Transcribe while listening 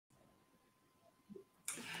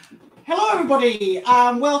Hello everybody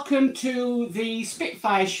and welcome to the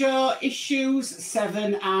Spitfire Show, issues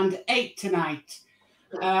 7 and 8 tonight.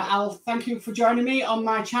 I'll thank you for joining me on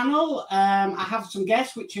my channel. I have some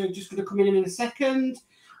guests which are just going to come in a second.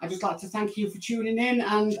 I'd just like to thank you for tuning in,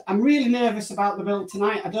 and I'm really nervous about the build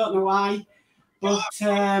tonight. I don't know why, but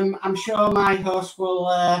I'm sure my host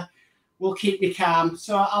will keep me calm.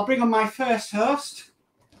 So I'll bring on my first host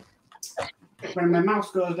when my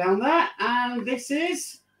mouse goes down there, and this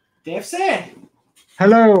is Dave Say.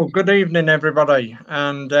 Hello, good evening, everybody,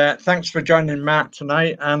 and thanks for joining Mark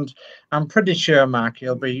tonight. And I'm pretty sure, Mark,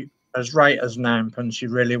 you'll be as right as ninepence. You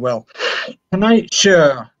really will. Tonight's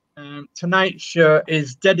show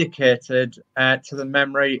is dedicated to the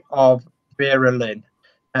memory of Vera Lynn.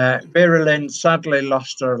 Vera Lynn sadly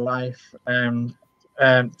lost her life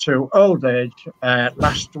to old age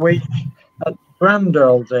last week, at the grand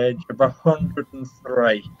old age of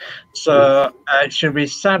 103. So she'll be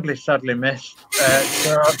sadly missed.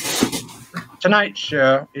 So tonight's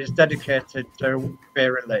show is dedicated to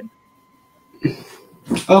Vera Lynn.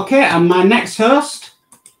 Okay, and my next host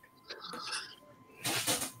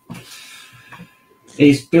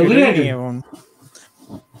is Adrian.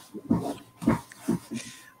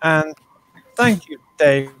 And thank you,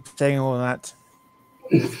 Dave, for saying all that.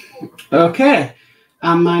 Okay,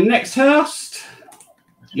 and my next host,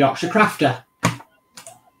 Yorkshire Crafter.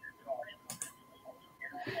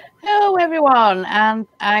 Hello everyone, and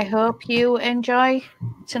I hope you enjoy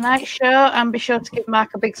tonight's show, and be sure to give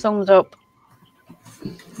Mark a big thumbs up.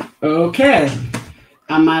 Okay,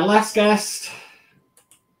 and my last guest,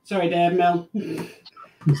 sorry Dave, Milne.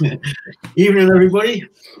 Evening everybody.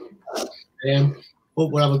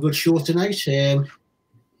 Hope we'll have a good show tonight.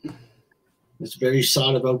 It's very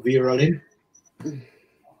sad about Vera Lynn.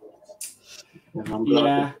 And I'm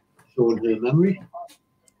glad showed her memory.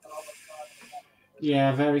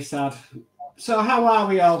 Yeah, very sad. So how are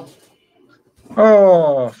we all?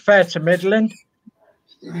 Oh, fair to middling.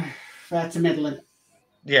 Fair to middling.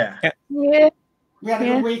 Yeah. Yeah. We had a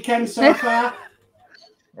good weekend so far.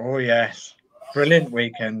 Oh, yes. Brilliant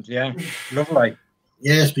weekend, yeah. Lovely.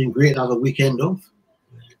 Yeah, it's been great to have a weekend off.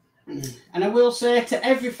 And I will say to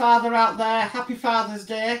every father out there, happy Father's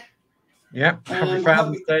Day. Yeah, happy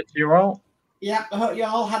Father's Day to you all. Yeah, I hope you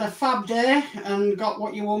all had a fab day and got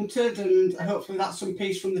what you wanted, and hopefully that's some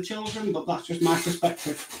peace from the children, but that's just my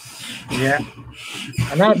perspective. Yeah.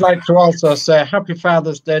 And I'd like to also say happy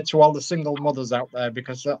Father's Day to all the single mothers out there,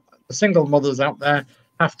 because the single mothers out there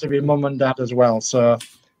have to be mum and dad as well. So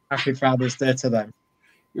happy Father's Day to them.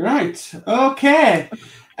 Right. Okay.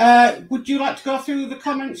 Would you like to go through the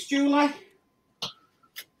comments, Julie?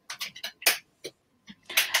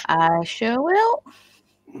 I sure will.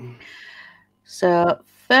 So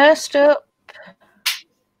first up,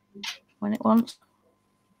 when it wants.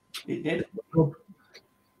 It did.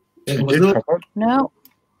 It did pop up. No.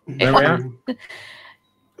 There we are.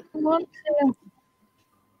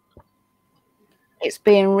 It's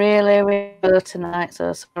been really good tonight,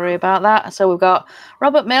 so sorry about that. So we've got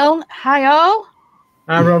Robert Milne. Hi all.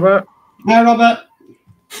 Hi Robert. Hi Robert.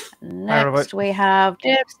 Next we have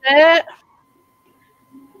Dave State.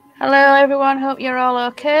 Hello everyone, hope you're all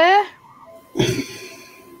okay.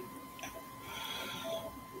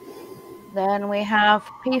 Then we have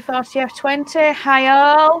P40F20. Hi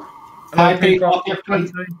all. Hi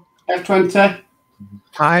P40F20. F20.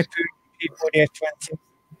 Hi P40F20.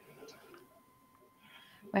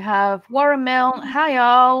 We have Warren Milne. Hi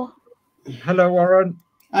all. Hello Warren.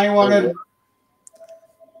 Hi Warren.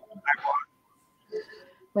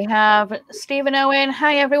 We have Stephen Owen.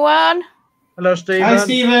 Hi everyone. Hello Stephen. Hi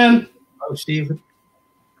Stephen. Hello Stephen.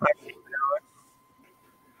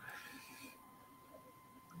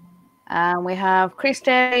 And we have Chris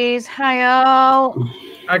Davies. Hi all.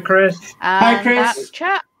 Hi Chris. And hi Chris. That's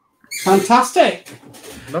chat. Fantastic.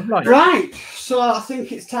 Lovely. Right. So I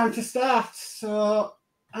think it's time to start. So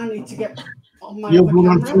I need to get on my You're other going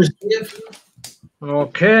on camera. first, Dave.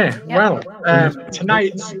 Okay. Well,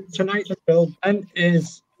 tonight's build then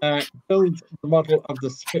is build the model of the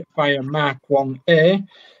Spitfire Mark 1A.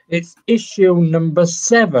 It's issue number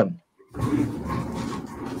 7.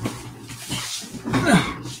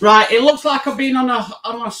 Right, it looks like I've been on a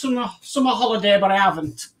summer holiday, but I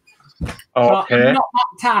haven't. Okay. So I'm not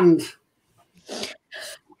that tanned.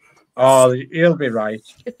 Oh, you'll be right.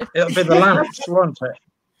 It'll be the lamps, won't it?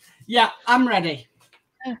 Yeah, I'm ready.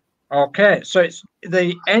 Okay, so it's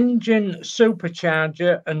the engine,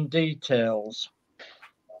 supercharger, and details.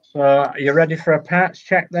 So, are you ready for a parts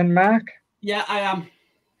check then, Mark? Yeah, I am.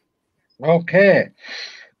 Okay.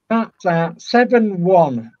 That's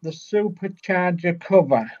 7-1, the supercharger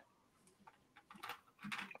cover.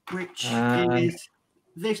 which is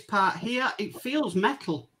this part here. It feels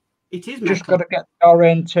metal. It is metal. Just got to get the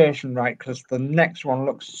orientation right because the next one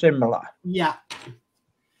looks similar. Yeah.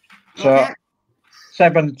 So Okay.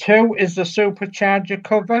 7.2 is the supercharger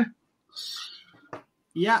cover.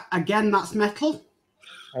 Yeah, again, that's metal.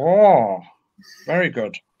 Oh, very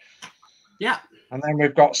good. Yeah. And then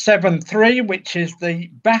we've got 7.3, which is the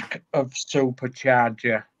back of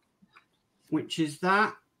supercharger. Which is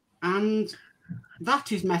that. And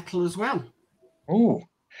that is metal as well. Oh.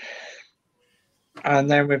 And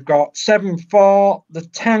then we've got 7.4, the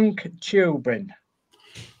tank tubing.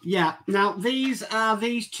 Yeah. Now, these are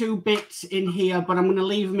these two bits in here, but I'm going to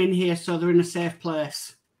leave them in here so they're in a safe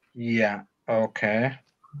place. Yeah, okay.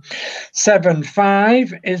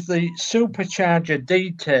 7.5 is the supercharger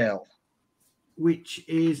detail. Which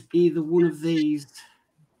is either one of these.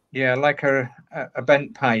 Yeah, like a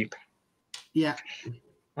bent pipe. Yeah.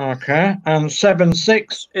 Okay. And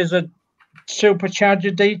 7.6 is a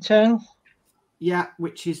supercharger detail. Yeah,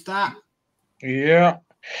 which is that. Yeah.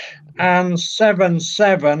 And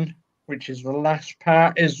 7.7, which is the last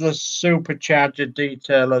part, is the supercharger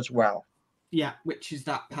detail as well. Yeah, which is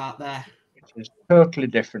that part there. Which is totally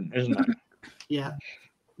different, isn't it? Yeah.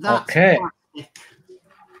 That's okay. Plastic.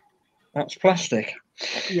 That's plastic.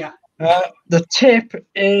 Yeah. The tip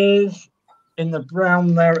is in the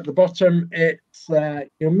brown there at the bottom. It's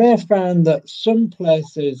you may find that some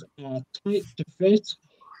places are tight to fit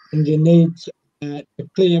and you need to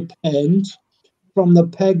clear paint from the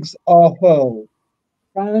pegs or holes.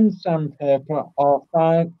 Fine sandpaper or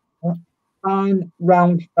fine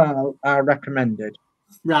round file are recommended.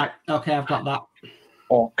 Right. Okay, I've got that.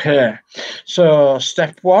 Okay. So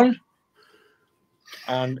step 1.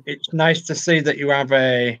 And it's nice to see that you have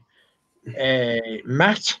a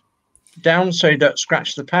mat down so you don't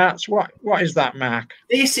scratch the parts. What is that, Mark?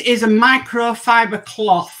 This is a microfiber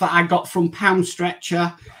cloth that I got from Pound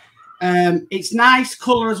Stretcher. It's nice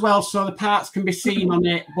colour as well, so the parts can be seen on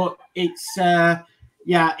it, but it's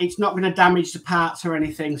it's not going to damage the parts or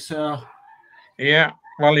anything. So yeah,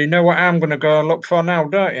 well, you know what I'm going to go look for now,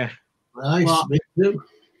 don't you? Nice.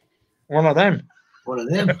 One of them. One of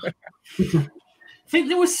them. I think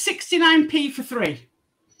there was 69p for 3.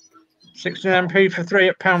 69p for 3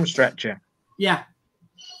 at Pound Stretcher. Yeah.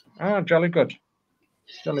 Oh, jolly good.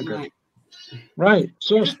 Jolly good. Right.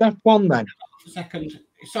 So step 1 then. A second.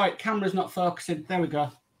 Sorry, camera's not focusing. There we go.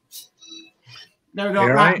 There we go.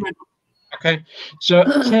 You're Right. Okay. So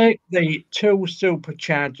take the 2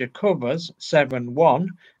 supercharger covers, 7.1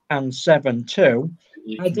 and 7.2.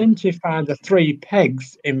 Identify the 3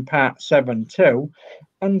 pegs in part 7.2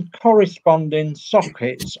 and corresponding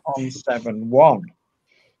sockets on 7.1.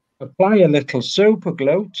 Apply a little super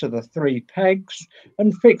glue to the 3 pegs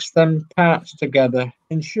and fix them parts together,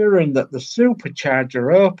 ensuring that the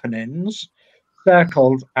supercharger openings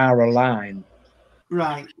circled are aligned.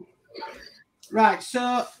 Right. Right,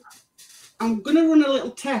 so I'm going to run a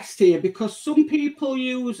little test here because some people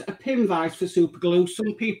use a pin vise for super glue,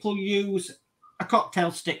 some people use a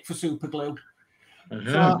cocktail stick for super glue.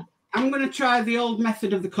 So I'm going to try the old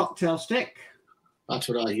method of the cocktail stick. That's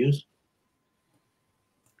what I use.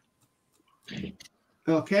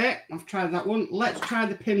 Okay, I've tried that one. Let's try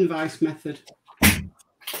the pin vise method.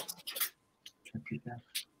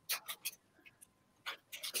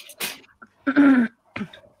 I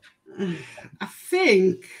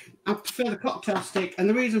think I prefer the cocktail stick, and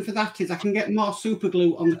the reason for that is I can get more super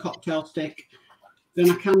glue on the cocktail stick than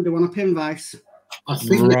I can do on a pin vise. I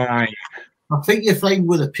think you find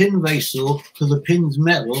with a pin vise though, because the pin's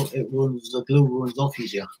metal, the glue runs off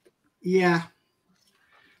easier. Yeah.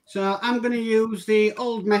 So I'm going to use the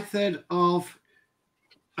old method of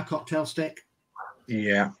a cocktail stick.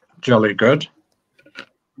 Yeah, jolly good.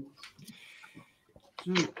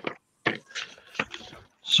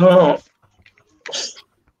 So,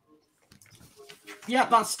 yeah,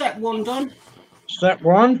 that's step 1 done. Step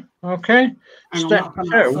 1, okay. Step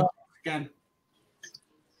 2. Again.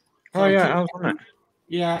 Oh yeah, I was on it.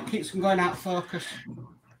 Yeah, it keeps from going out of focus.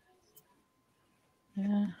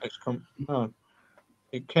 Yeah. It's come. Oh,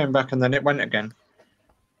 it came back and then it went again.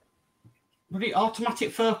 But the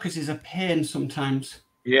automatic focus is a pain sometimes.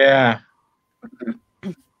 Yeah.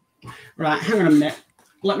 Right, hang on a minute.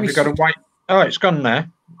 Let me. Have you got a white? Oh, it's gone there.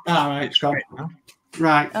 All right, It's right now.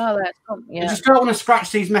 Right. Oh, that's cool. Yeah. I just don't want to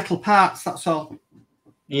scratch these metal parts. That's all.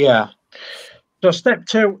 Yeah. So step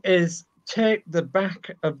 2 is take the back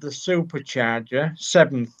of the supercharger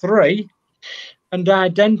 7.3 and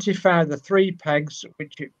identify the 3 pegs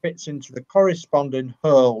which it fits into the corresponding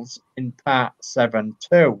holes in part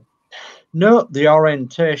 7.2. Note the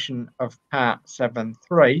orientation of part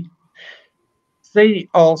 7.3. See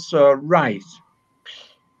also right.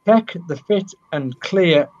 Check the fit and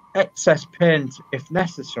clear excess paint if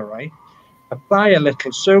necessary. Apply a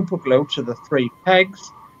little super glue to the 3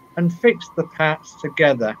 pegs and fix the parts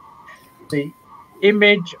together. The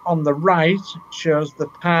image on the right shows the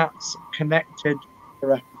parts connected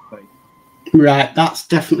correctly. Right, that's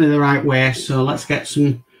definitely the right way. So let's get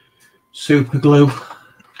some super glue.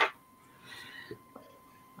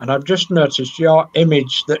 And I've just noticed your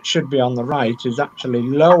image that should be on the right is actually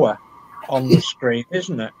lower on the screen,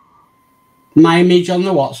 isn't it? My image on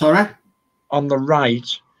the what, sorry? On the right.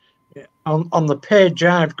 On the page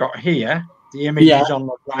I've got here, the image is on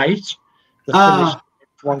the right. The finished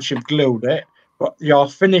image once you've glued it. But your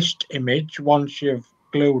finished image, once you've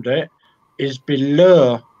glued it, is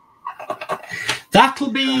below. That'll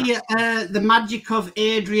be the magic of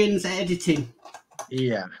Adrian's editing.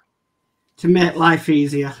 Yeah. To make life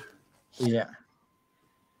easier. Yeah.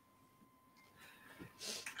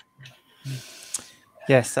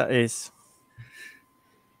 Yes, that is.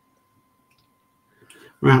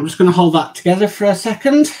 Right, I'm just going to hold that together for a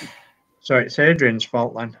second. So it's Adrian's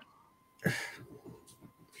fault then.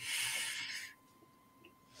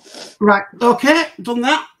 Right, okay, done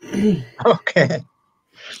that. Okay.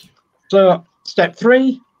 So step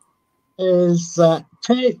 3 is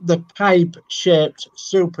take the pipe-shaped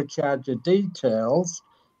supercharger details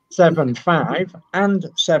 7.5 and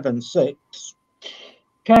 7.6.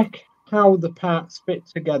 Check how the parts fit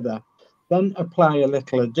together. Then apply a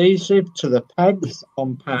little adhesive to the pegs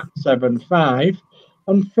on part 7.5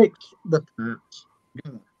 and fix the parts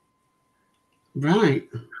together. Right.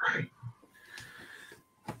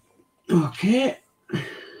 Okay.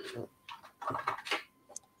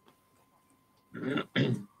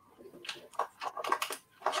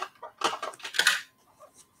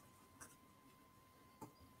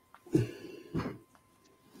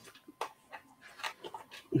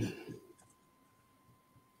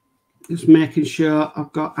 Just making sure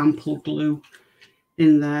I've got ample glue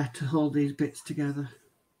in there to hold these bits together.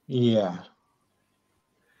 Yeah.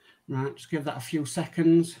 Right, just give that a few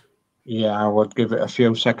seconds. Yeah, I would give it a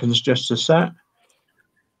few seconds just to set.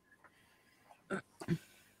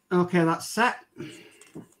 Okay, that's set.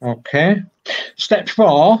 Okay. Step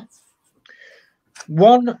 4.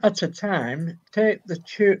 One at a time, take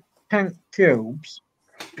the tank tubes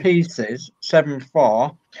pieces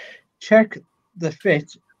 7.4. Check the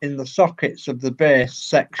fit in the sockets of the base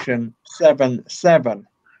section 7.7.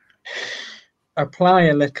 Apply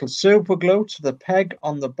a little super glue to the peg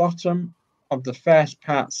on the bottom of the first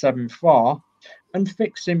part 7.4 and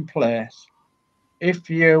fix in place. If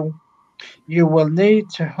you will need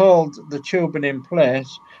to hold the tubing in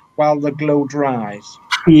place while the glue dries.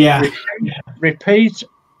 Yeah. Repeat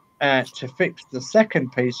to fix the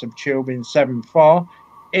second piece of tubing 7.4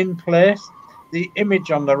 in place. The image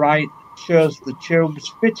on the right shows the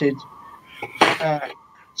tubes fitted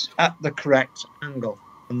at the correct angle,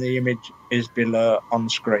 and the image is below on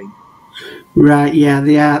screen. Right, yeah,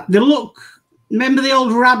 they are. They look. Remember the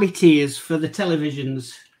old rabbit ears for the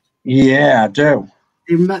televisions? Yeah, I do.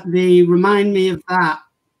 They remind me of that.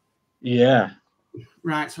 Yeah.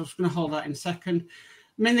 Right, so I'm just going to hold that in a second.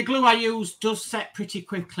 I mean, the glue I use does set pretty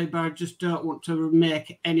quickly, but I just don't want to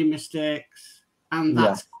make any mistakes. And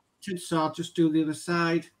that's so I'll just do the other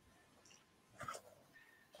side.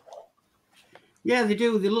 Yeah, they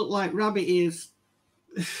do. They look like rabbit ears.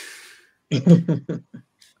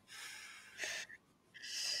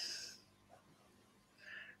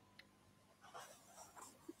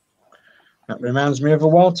 That reminds me of a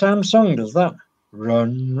wartime song, does that?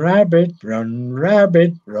 Run, rabbit, run, run,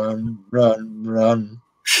 run.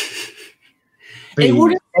 Be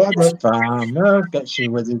the farmer gets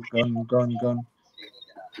you with his gun.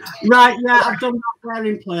 Right, yeah, I've done that there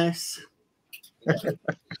in place.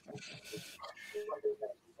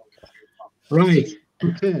 Right,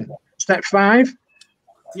 okay. Step 5?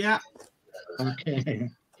 Yeah. Okay.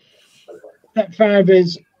 Step 5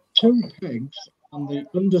 is 2 pegs on the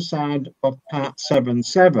underside of part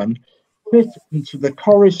 7.7 fit into the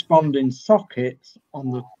corresponding sockets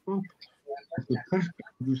on the top of the back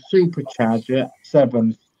of the supercharger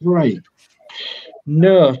 7.3.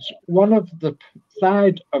 Note, one of the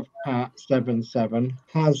side of part 7.7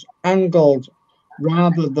 has angled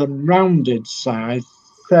rather than rounded size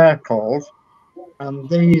circles,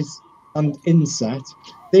 and inset.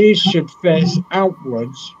 These should face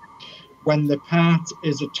outwards when the part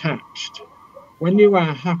is attached. When you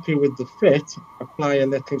are happy with the fit, apply a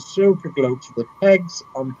little super glue to the pegs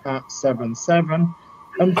on part 7.7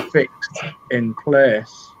 and fix in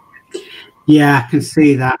place. Yeah, I can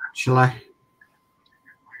see that actually.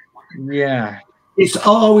 Yeah. It's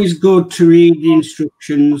always good to read the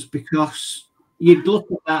instructions, because you'd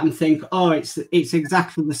look at that and think, oh, it's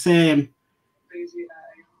exactly the same.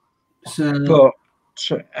 So, but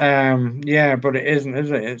yeah, but it isn't,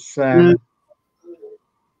 is it? It's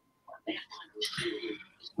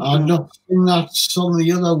I'm not saying that some of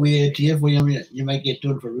the other way, Dave, where you might get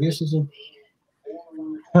done for racism.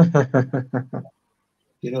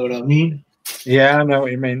 You know what I mean? Yeah, I know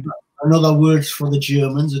what you mean. Another word for the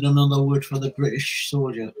Germans and another word for the British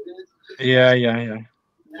soldier. Yeah.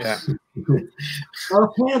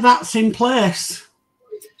 okay, that's in place.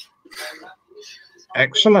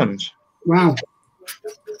 Excellent. Wow.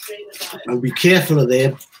 I'll be careful of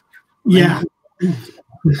them. Yeah.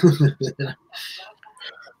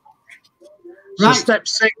 So Right. step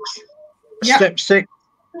 6. Yep. Step 6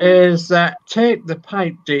 is that take the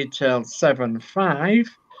pipe detail 7.5,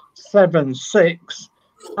 7.6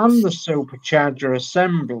 and the supercharger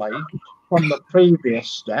assembly from the previous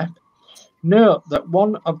step. Note that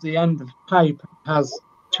one of the end of the pipe has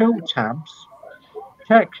 2 tabs.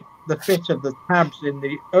 Check the fit of the tabs in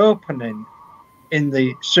the opening in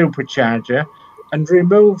the supercharger and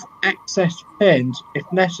remove excess pins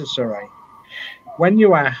if necessary. When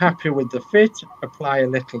you are happy with the fit, apply a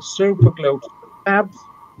little super glue to the tabs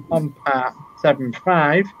on part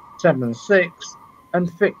 7.5, 7.6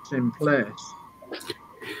 and fix in place.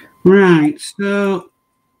 Right, so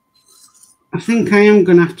I think I am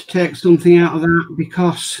going to have to take something out of that,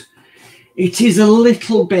 because it is a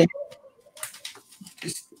little bit,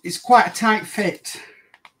 it's quite a tight fit.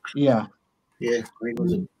 Yeah. Yeah, I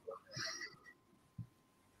wasn't.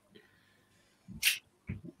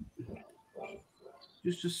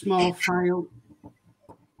 Just a small file.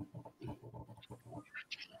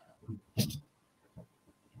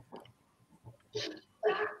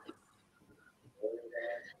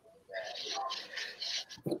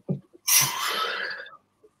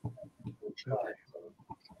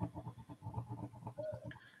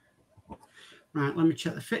 Right, let me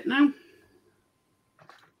check the fit now.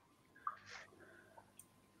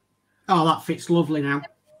 Oh, that fits lovely now.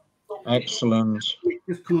 Excellent. It's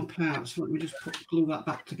just come apart, so let me just glue that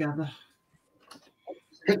back together.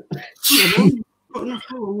 Put enough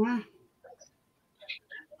glue on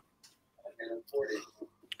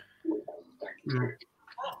there. Right.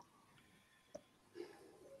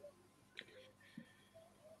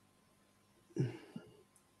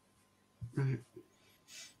 Right.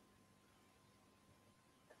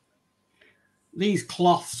 These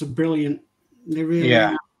cloths are brilliant. They really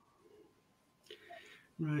are.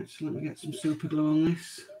 Right, so let me get some super glue on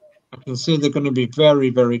this. I can see they're going to be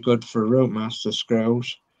very, very good for Routemaster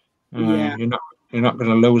screws. Yeah. You're not going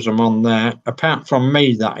to lose them on there. Apart from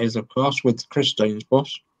me, that is, of course, with Christine's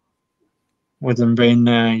bus, with them being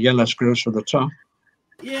yellow screws for the top.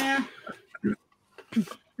 Yeah.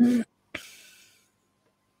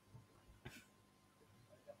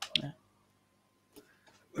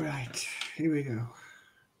 Right, here we go.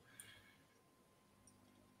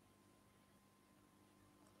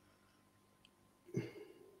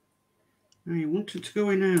 Now you wanted to go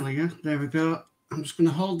in earlier. There we go. I'm just going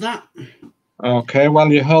to hold that. Okay,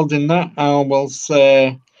 while you're holding that, I will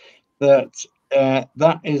say that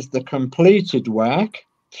that is the completed work.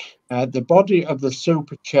 The body of the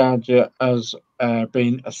supercharger has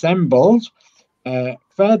been assembled.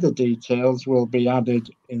 Further details will be added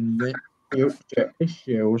in the future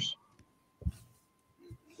issues.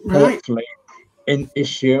 Right. Hopefully in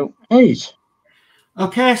issue 8.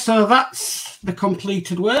 Okay, so that's the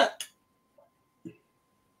completed work.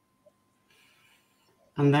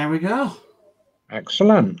 And there we go.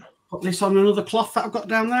 Excellent. Put this on another cloth that I've got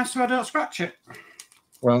down there so I don't scratch it.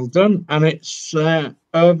 Well done. And it's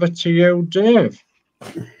over to you, Dave.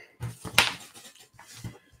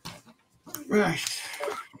 Right.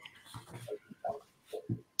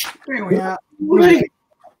 Here we are. Right.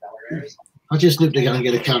 I just need to go and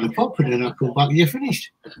get a can of pop and then I'll come back and you're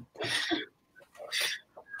finished.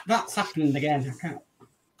 That's happening again. I can't.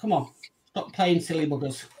 Come on. Stop playing silly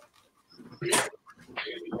buggers.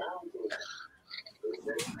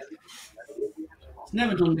 It's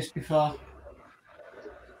never done this before.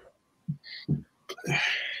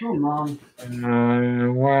 Come on.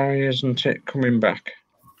 Why isn't it coming back?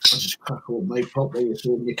 I'll just crack up my pop while you're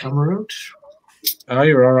sorting your camera out. Oh,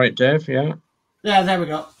 you're all right, Dave, yeah. Yeah, there we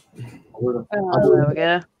go. There we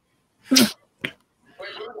go.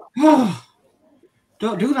 Oh,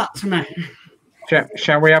 don't do that to me.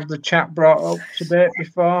 Shall we have the chat brought up to date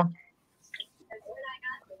before?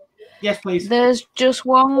 Yes, please. There's just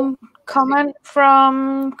one comment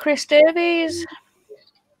from Chris Davies.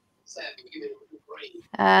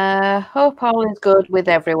 Hope all is good with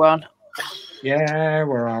everyone. Yeah,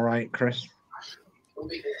 we're all right, Chris.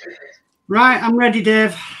 Right, I'm ready,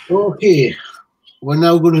 Dave. Okay, we're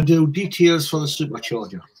now going to do details for the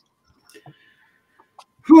supercharger.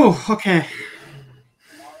 Whew, okay.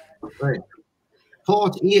 Right.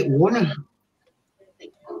 Part 8.1,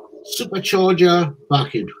 supercharger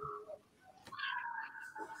backing.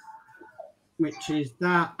 Which is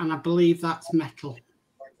that, and I believe that's metal.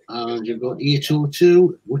 And you've got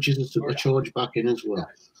 802, which is a supercharge backing as well.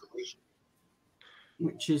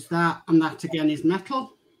 Which is that, and that again is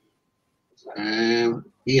metal.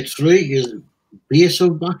 83 is base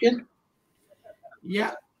of backing.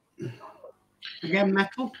 Yeah. Again,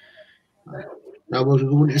 metal. Now we're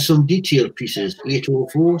going into some detail pieces.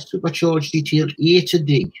 804, supercharge detail A to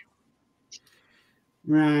D.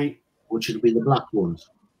 Right. Which would be the black ones.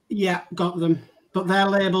 Yeah, got them. But they're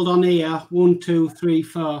labelled on here, 1, 2, 3,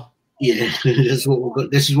 4. Yeah, that's what we've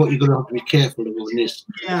got. This is what you're going to have to be careful about in this.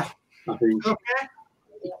 Yeah. I think. Okay.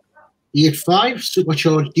 85,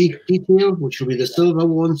 supercharge detail, which will be the silver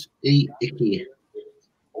ones, E here.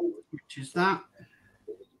 Which is that.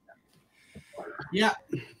 Yeah.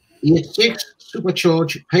 86,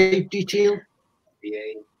 supercharge pipe detail.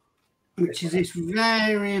 Which is this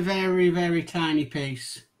very, very, very tiny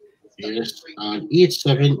piece. Yes, and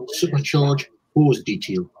 87, supercharge hose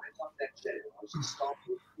detail.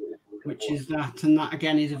 Which is that, and that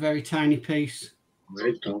again is a very tiny piece.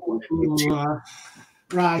 Right,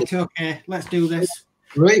 right, okay, let's do this.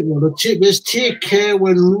 Right, well, the tip is take care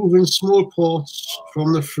when moving small parts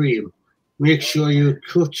from the frame. Make sure you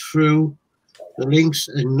cut through the links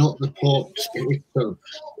and not the part itself.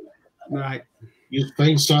 Right. Use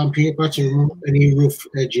fine sandpaper to remove any rough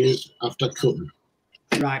edges after cutting.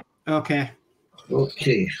 Right, okay.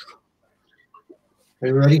 Okay. Are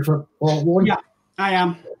you ready for part 1? Yeah, I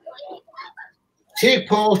am. Take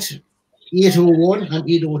part 801 and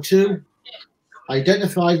 802.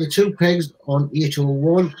 Identify the 2 pegs on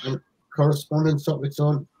 801 and corresponding sockets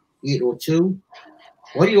on 802.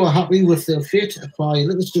 When you are happy with the fit, apply a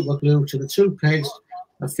little super glue to the 2 pegs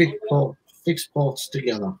and fix parts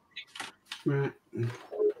together. Right.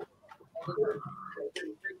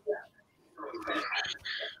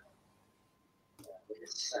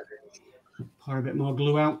 Pour a bit more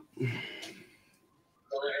glue out.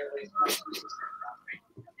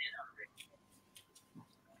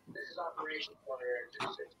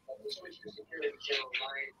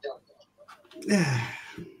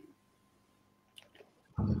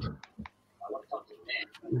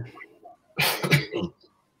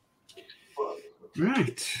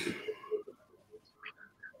 Right.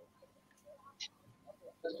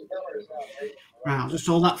 Right, I'll just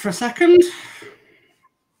hold that for a second.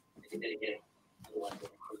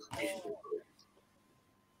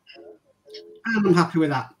 And I'm happy with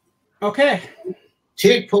that. Okay.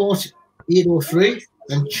 Take part 803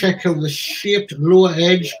 and check out the shaped lower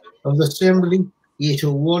edge of the assembly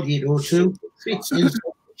 801, 802 fits inside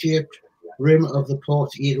the shaped rim of the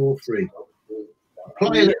part 803.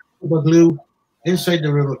 Apply a little glue inside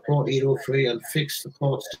the rim of part 803 and fix the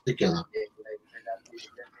parts together.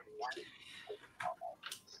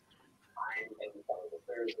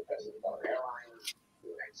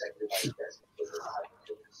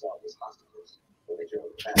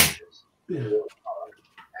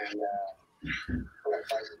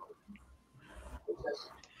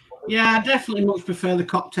 Yeah, I definitely much prefer the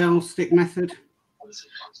cocktail stick method.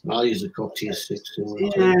 I'll use a cocktail stick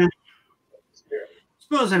too. Yeah. I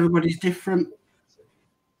suppose everybody's different.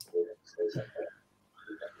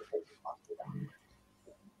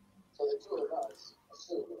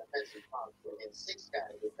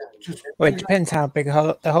 Well, it depends how big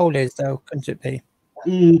the hole is, though, couldn't it be?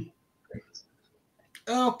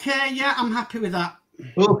 Okay, yeah, I'm happy with that.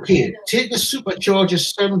 Okay, take the supercharge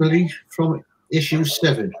assembly from issue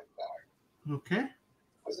 7. Okay.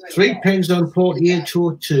 3 pegs on port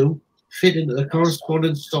 802 fit into the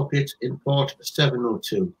corresponding socket in port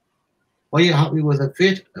 702. When you're happy with the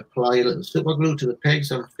fit, apply a little super glue to the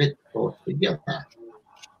pegs and fit the port together.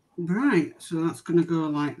 Right, so that's going to go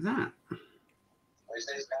like that.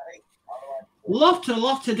 Lot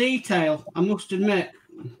of detail, I must admit.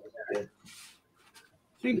 I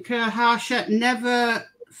think hattchet never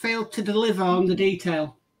failed to deliver on the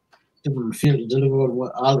detail. Didn't fail to deliver on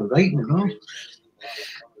what all right, you know.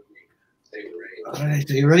 All right,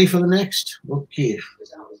 are you ready for the next? Okay.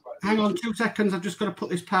 Hang on 2 seconds, I've just got to put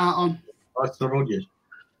this part on. That's the road yet.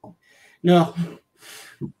 No.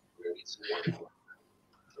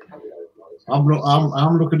 I'm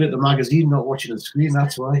looking at the magazine, not watching the screen.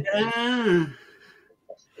 That's why.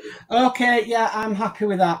 Okay, yeah, I'm happy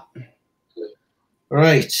with that.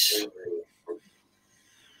 Right.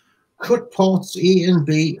 cut parts A and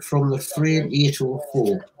B from the frame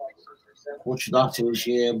 804, which that is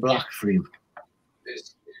your black frame.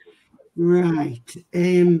 Right,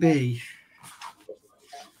 A and B.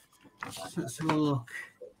 So let's have a look.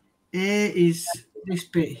 A is this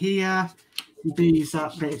bit here, B is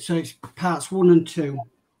that bit. So it's parts 1 and 2.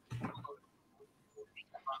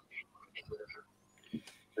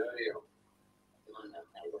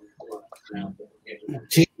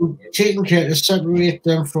 Taking care to separate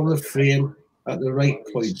them from the frame at the right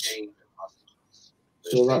points,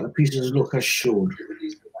 so that the pieces look as shown.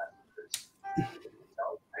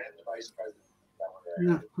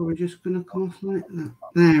 That's probably just going to come off like that.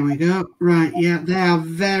 There we go. Right, yeah, they are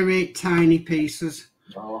very tiny pieces.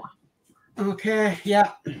 Okay,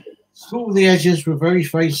 yeah. Smooth the edges with very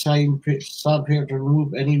fine sandpaper to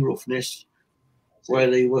remove any roughness where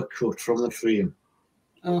they were cut from the frame.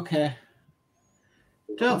 Okay.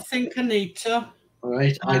 Don't think I need to. All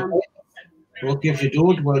right. Okay, if you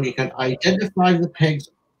don't, well, you can identify the pegs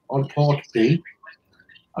on port B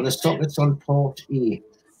and the sockets on port A.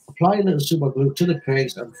 Apply a little super glue to the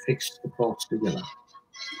pegs and fix the ports together.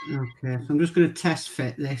 Okay, so I'm just going to test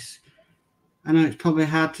fit this. I know it's probably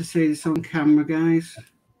hard to see this on camera, guys.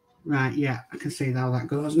 Right, yeah, I can see how that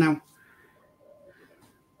goes now.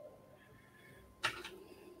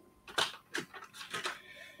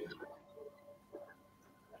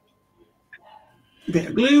 Bit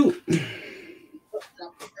of glue.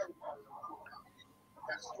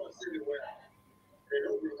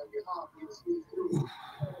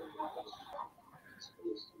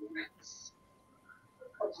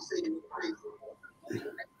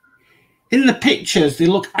 In the pictures, they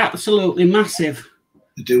look absolutely massive.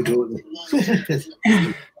 They do, don't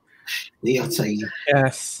they? They are tiny.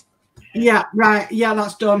 Yes. Yeah, right. Yeah,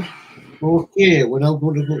 that's done. Okay, we're now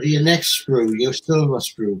going to go to your next sprue, your silver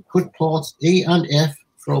sprue. Cut ports E and F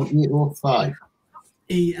from 805.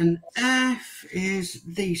 E and F is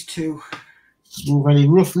these two. Remove any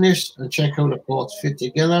roughness and check how the ports fit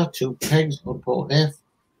together. 2 pegs on port F,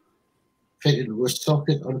 fitted with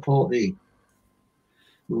socket on port E.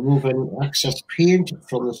 Remove any excess paint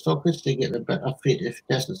from the sockets to get a better fit if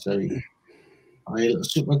necessary. Apply a little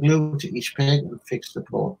super glue to each peg and fix the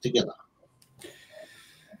port together.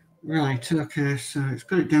 Right, okay, so it's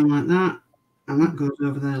got it down like that, and that goes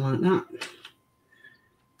over there like that.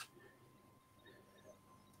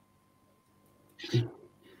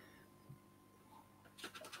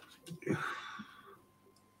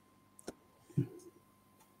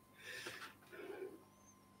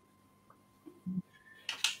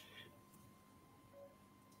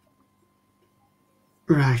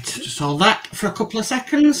 Right, just hold that for a couple of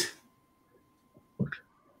seconds.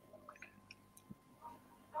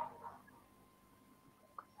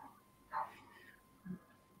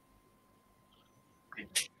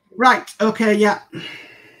 Right, okay, yeah.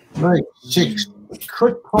 Right, 6.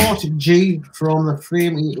 Cut port G from the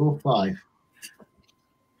frame 805.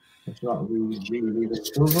 That's not really G,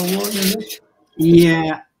 the silver one, is it?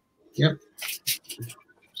 Yeah. Yep.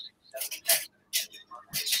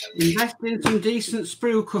 Invest in some decent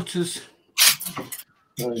sprue cutters.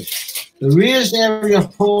 Right. The raised area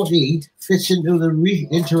of port E fits into a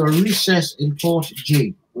recess in port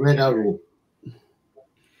G, red arrow.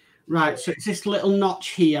 Right, so it's this little notch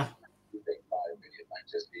here.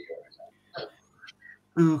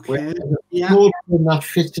 Okay. Yeah. That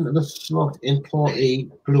fits into the slot in port E,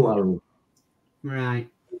 blue arrow. Right.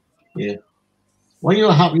 Yeah. When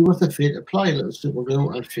you're happy with the fit, apply a little super glue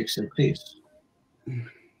and fix in place.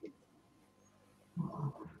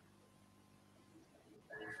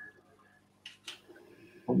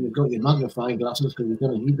 Hope you've got your magnifying glasses because you're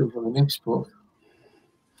going to need them for the next part.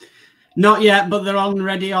 Not yet, but they're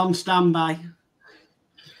already on standby.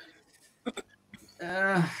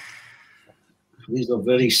 These are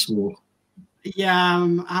very small. Yeah,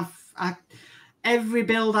 every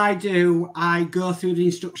build I do, I go through the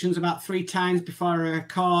instructions about 3 times before I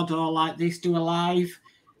record or like this, do a live.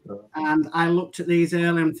 And I looked at these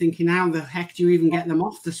earlier, I'm thinking, how the heck do you even get them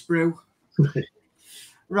off the sprue?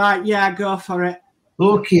 Right, yeah, go for it.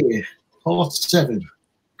 Okay, port 7.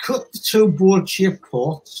 Cut the 2 board-shaped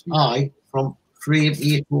ports I from frame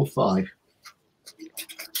 805.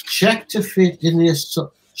 Check to fit in the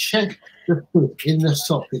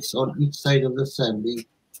sockets on each side of the assembly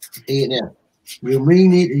A and F. You may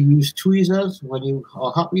need to use tweezers when you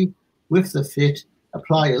are happy with the fit.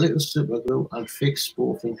 Apply a little super glue and fix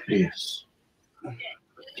both in place.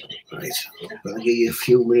 Right, I'll give you a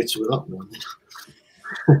few minutes with that one.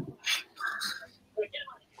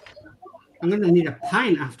 I'm going to need a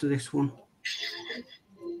pint after this one.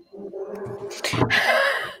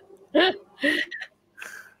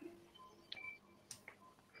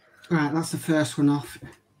 Right, that's the first one off.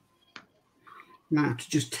 Might have to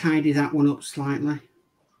just tidy that one up slightly.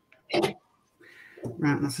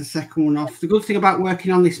 Right, that's the second one off. The good thing about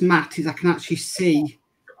working on this mat is I can actually see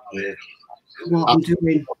what I'm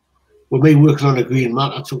doing. With me working on a green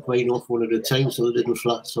mat, I took mine off one at a time so they didn't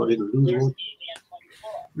flat, so I didn't lose one.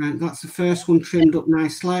 Right, that's the first one trimmed up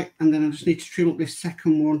nicely, and then I just need to trim up this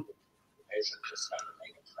second one.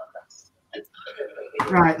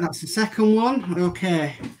 Right, that's the second one.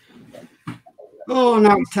 Okay. Oh,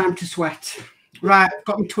 now it's time to sweat. Right, I've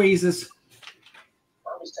got my tweezers.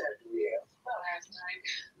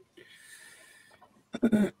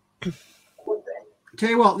 Tell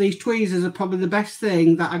you what, these tweezers are probably the best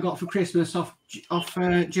thing that I got for Christmas off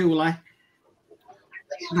Julie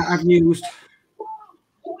that I've used.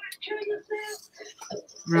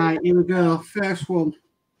 Right, here we go. First one.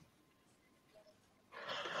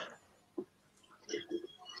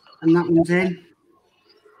 And that one's in.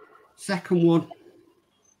 Second one.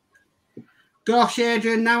 Gosh,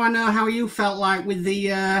 Adrian, now I know how you felt like with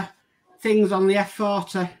the things on the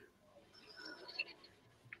F40.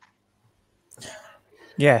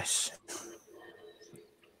 Yes.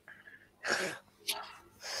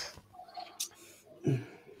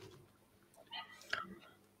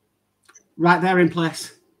 Right, they're in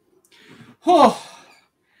place. Oh,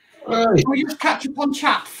 Right. can we just catch up on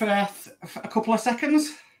chat for a couple of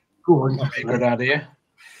seconds? Go on. That'd be a good idea.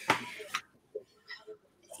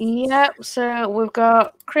 Yep, so we've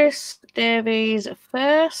got Chris Davies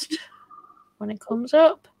first when it comes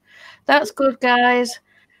up. That's good, guys.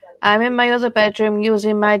 I'm in my other bedroom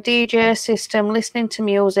using my DJ system, listening to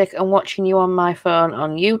music and watching you on my phone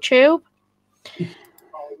on YouTube.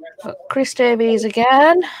 Chris Davies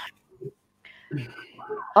again.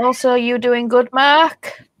 Also, you doing good,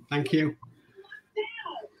 Mark? Thank you.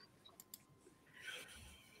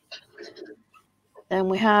 Then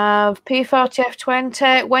we have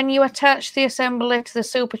P40F20. When you attach the assembly to the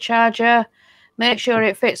supercharger, make sure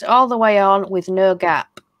it fits all the way on with no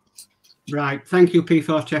gap. Right, thank you,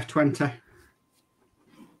 P40F20.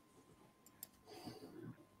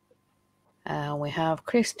 And we have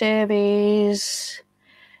Chris Davies.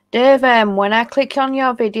 Dave M, when I click on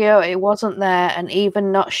your video, it wasn't there and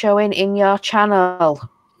even not showing in your channel.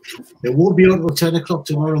 It won't be on until 10 o'clock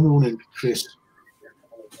tomorrow morning, Chris.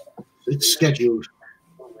 It's scheduled.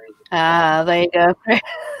 Ah, there you go.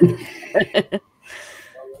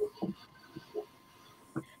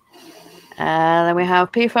 And then we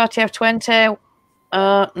have P40F20.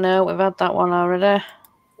 No, we've had that one already.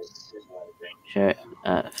 Sure.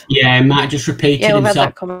 Yeah, it might just repeat Yeah, we've had himself.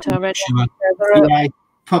 that comment already. Sure. Yeah,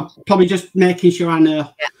 probably just making sure I know.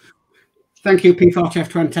 Yeah. Thank you,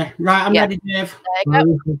 P40F20. Right, I'm ready, Dave.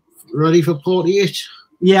 Ready for port 8?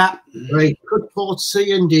 Yeah. Right, cut port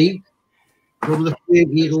C and D from the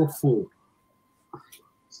frame 804.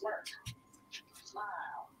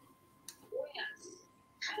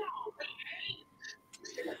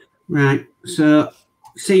 Right, so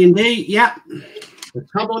C and D, yeah. The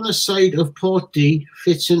tab on the side of port D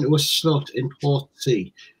fits into a slot in port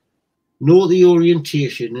C. Note the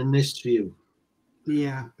orientation in this view.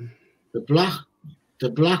 Yeah. The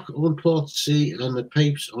black on port C and the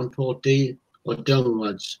pipes on port D are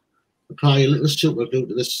downwards. Apply a little super glue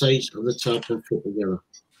to the sides of the tab and fit together.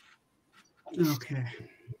 Okay.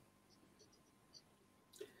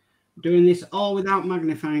 Doing this all without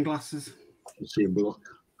magnifying glasses. You see a block.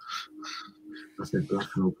 I said black,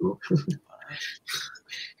 no block.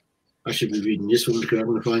 I should be reading this one because I'm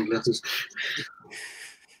going to find glasses.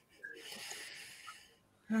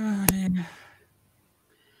 Oh, dear.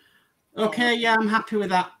 Okay, yeah, I'm happy with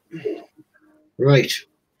that. Right.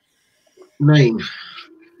 9.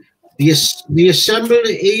 The assembled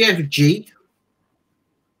EFG,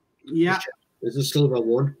 Yeah. is a silver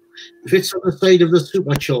one, fits on the side of the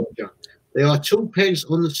supercharger. There are 2 pegs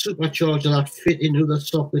on the supercharger that fit into the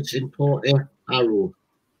sockets in port F arrow.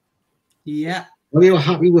 Yeah. When you're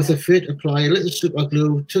happy with the fit, apply a little super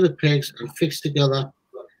glue to the pegs and fix together.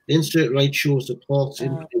 The insert right shows the ports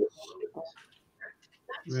in place.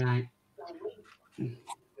 Right.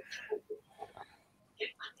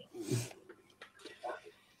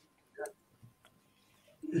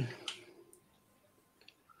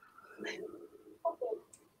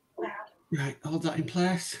 Right, hold that in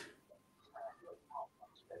place.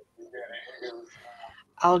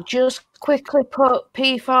 I'll just quickly put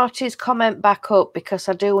P40's comment back up because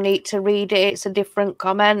I do need to read it. It's a different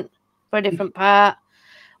comment for a different part.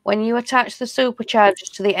 When you attach the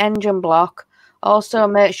superchargers to the engine block, also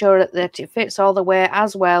make sure that it fits all the way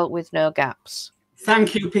as well with no gaps.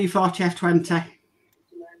 Thank you, P40F20.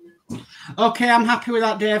 Okay, I'm happy with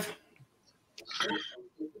that, Dave.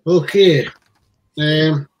 Okay.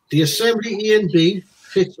 The assembly A and B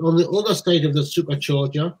fits on the other side of the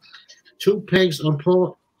supercharger. 2 pegs on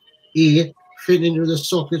port A fit into the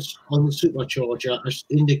sockets on the supercharger as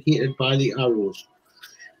indicated by the arrows.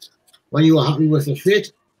 When you are happy with the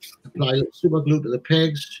fit, apply super glue to the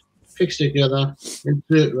pegs, fix together,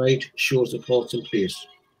 insert right, shows the ports in place.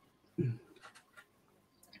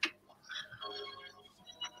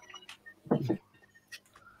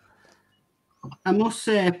 I must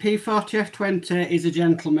say, P40F20 is a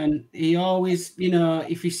gentleman. He always, you know,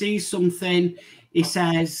 if he sees something, he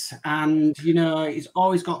says, and, you know, he's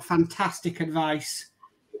always got fantastic advice.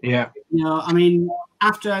 Yeah. You know, I mean,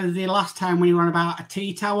 after the last time when you were on about a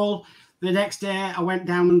tea towel, the next day I went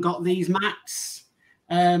down and got these mats,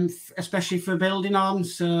 especially for building on.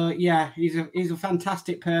 So, yeah, he's a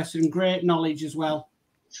fantastic person, great knowledge as well.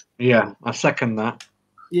 Yeah, I second that.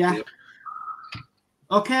 Yeah.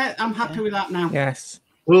 Okay, I'm happy with that now. Yes.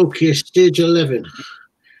 Okay, stage 11.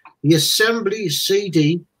 The assembly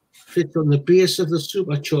CD fits on the base of the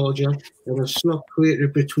supercharger and a slot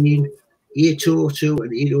created between 802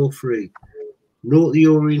 and 803. Note the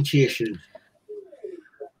orientation.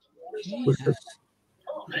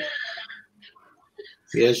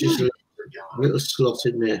 There's just a little slot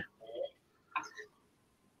in there.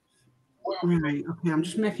 Right, okay, I'm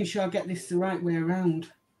just making sure I get this the right way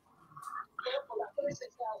around.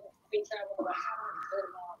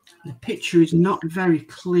 The picture is not very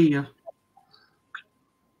clear.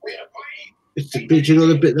 It's the bit, you know,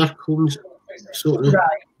 the bit that comes sort of.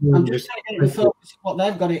 Right. I'm just getting the focus of what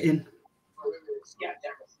they've got it in.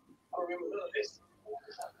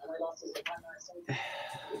 I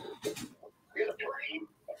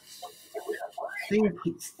think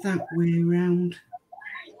it's that way around.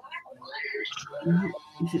 No,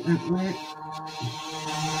 is it that way?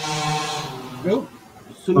 Oh,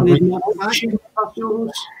 somebody.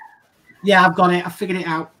 Yeah, I've got it. I figured it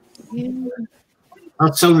out.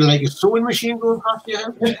 That sounded like a sewing machine going past your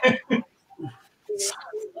head. Was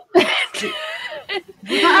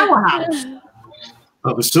that our house?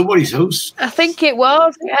 That was somebody's house. I think it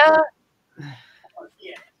was, yeah.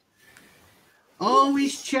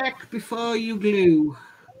 Always check before you glue.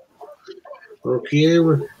 Okay,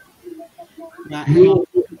 with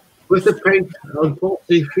the paint on both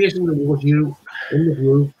the facing towards you in the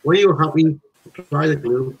glue. When you're happy, apply the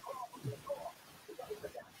glue.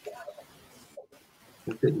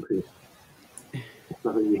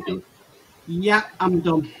 Yeah, I'm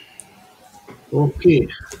done. Okay.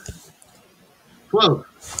 12.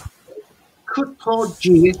 Cut part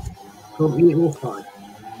G from 805.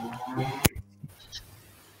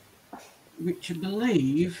 Which I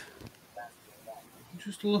believe,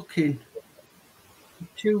 just looking,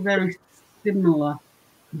 two very similar.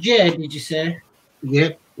 J, did you say?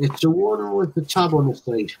 Yep, it's the one with the tab on the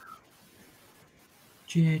side.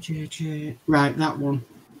 J. Right, that one.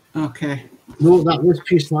 Okay. Note that this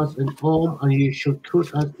piece has an arm and you should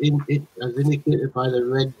cut as indicated by the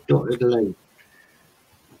red dotted line.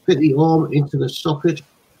 Fit the arm into the socket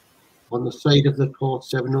on the side of the port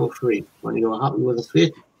 703. When you are happy with the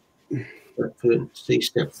fit, see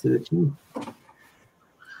step 13.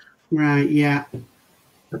 Right, yeah.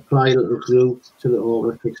 Apply a little glue to the arm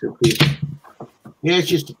and fix it piece. Yeah, it's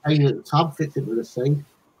just a tiny little tab fits into the side.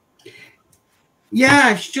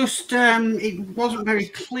 Yeah, it's just it wasn't very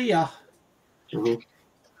clear.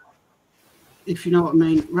 If you know what I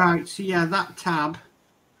mean. Right, so yeah, that tab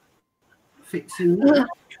fits in there.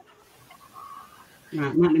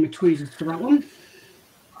 Right, might need my tweezers for that one.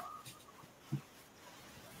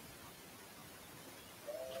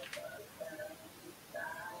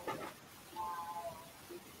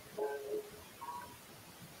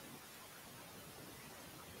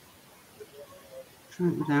 Try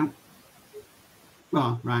it without.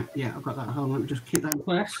 Oh, right, yeah, I've got that. Hold on, let me just keep that in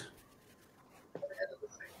place.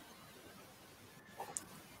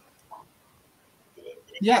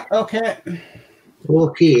 Yeah, okay.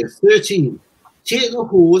 Okay, 13. Take the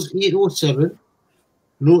hose 807.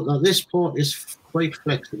 Note that this part is quite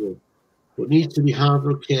flexible, but needs to be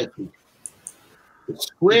handled carefully. The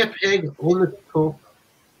square peg on the top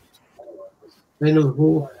end of the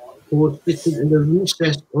hose fits in the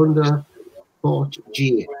recess under port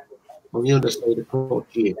G, on the underside of port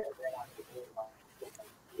G.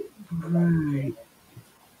 Right.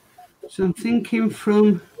 So I'm thinking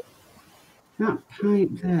from that pipe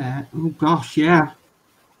there. Oh gosh, yeah.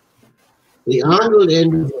 The angled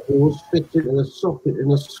end of the hose fits into the socket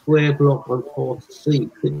in a square block on port C,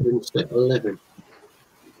 fitted in step 11.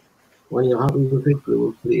 When you're happy with it, glue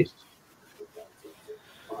in place.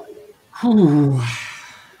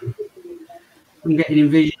 I'm getting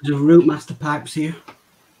visions of Rootmaster pipes here.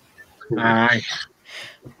 Aye.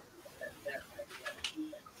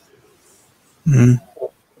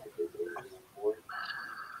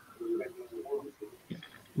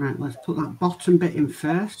 Right, let's put that bottom bit in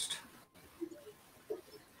first.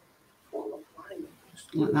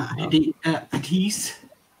 Just let that adhese.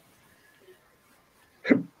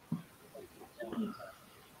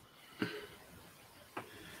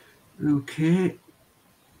 Okay.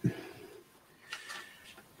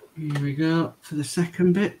 Here we go for the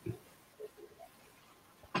second bit.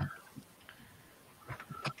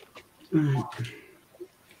 Right.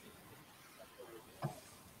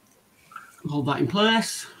 Hold that in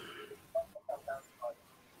place.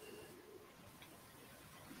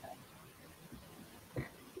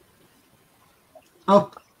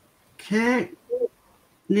 Okay.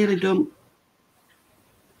 Nearly done.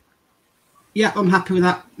 Yeah, I'm happy with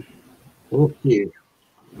that. Okay.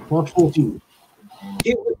 Part 14.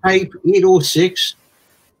 Timber pipe 806.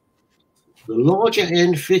 The larger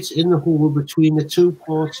end fits in the hole between the two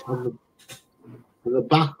parts of the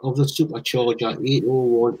back of the supercharger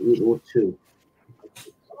 801, 802.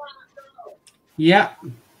 Yeah.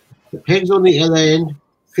 The pegs on the other end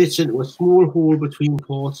fits into a small hole between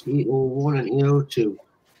parts 801 and 802.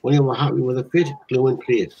 When you are happy with the fit, glue in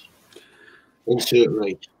place. Insert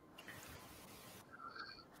right.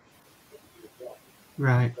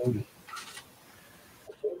 Right.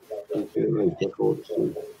 Insert right. Take all the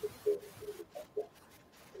sleeve.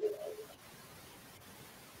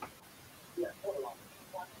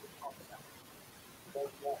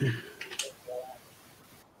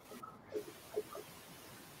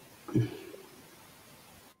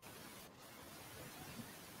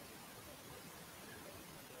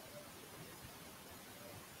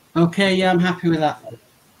 Okay, yeah, I'm happy with that.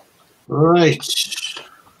 Right.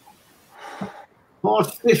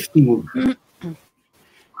 Part 15.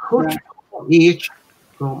 Cut H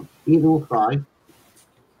from 805.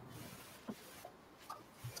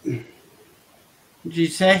 Did you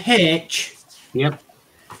say H? Yep.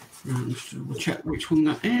 Right, let's double check which one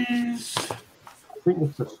that is. I think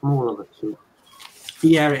it's the smaller of the two.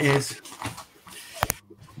 Yeah, it is.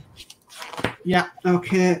 Yeah,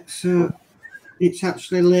 okay, so it's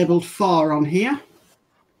actually labelled 4 on here.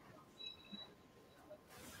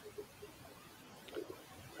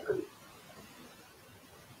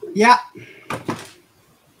 Yeah.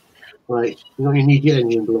 Right, you only need your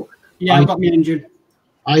engine block. Yeah, I've got my engine.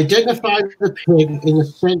 Identify the peg in the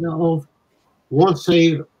center of one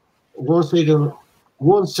side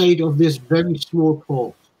of this very small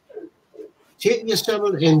part. Take the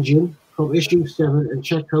assembled engine from issue 7 and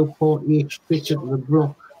check how part H fits into the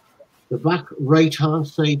block, the back right-hand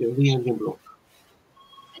side of the engine block.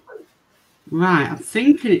 Right, I'm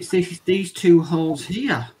thinking it's these two holes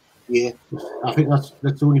here. Yeah, I think that's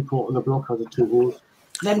the only part on the block has the two holes.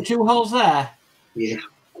 Them two holes there? Yeah.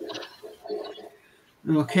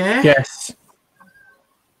 Okay. Yes.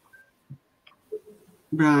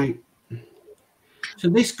 Right. So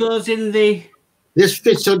this goes in the... This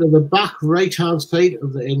fits under the back right-hand side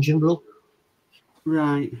of the engine block.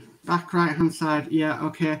 Right. Back right-hand side. Yeah,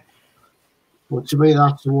 okay. Well, to me,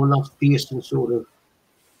 that's the one that's facing sort of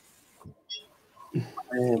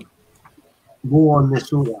more on the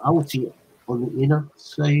sort of outie on the inner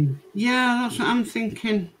side. Yeah, that's what I'm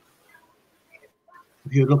thinking.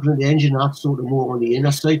 If you're looking at the engine, that's sort of more on the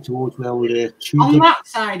inner side towards where the tube. On that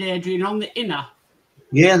side, Adrian, on the inner.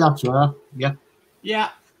 Yeah, that's right. Yeah. Yeah.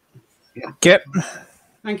 Yeah. Yep.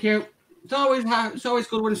 Thank you. It's always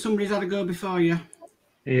good when somebody's had a go before you.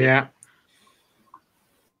 Yeah.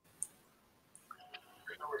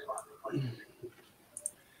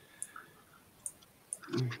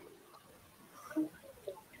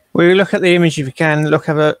 Will you look at the image if you can?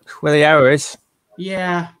 Have a look where the arrow is.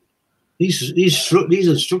 Yeah. These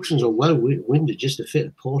instructions are well winded just to fit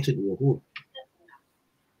a part into the hole.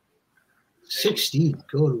 16,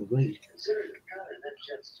 God almighty.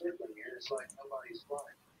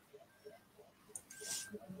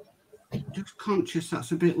 Just conscious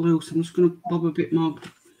that's a bit loose. I'm just going to bob a bit more,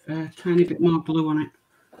 tiny bit more glue on it,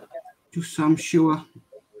 just so I'm sure.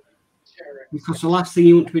 Because the last thing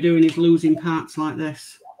you want to be doing is losing parts like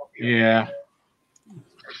this. Yeah.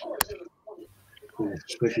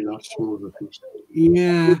 Especially that small of a piece.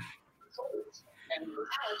 Yeah.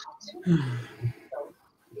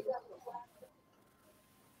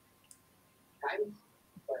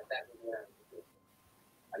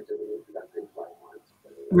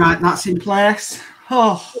 Right, that's in place.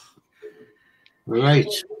 Oh. Right.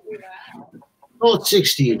 Part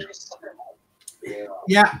 16.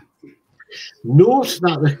 Yeah. Note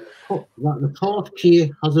that the part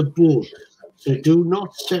key has a bolt, so do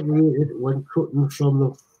not separate it when cutting from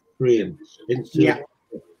the frame. Insert. Yeah.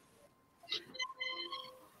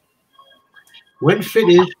 When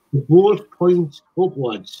fitted, the bolt points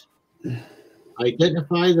upwards.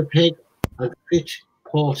 Identify the peg and fit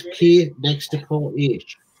port K next to port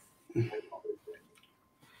H.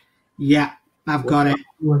 Yeah, I've got it.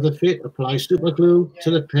 With the fit, apply super glue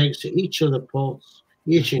to the pegs to each of the ports,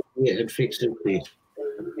 H and K, and fix in place.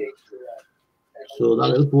 So that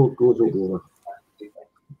little bolt goes over.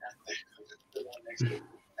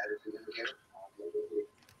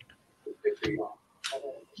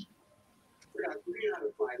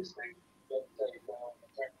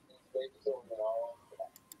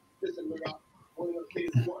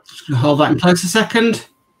 Just gonna hold that in place a second.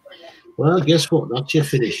 Well, guess what? That's you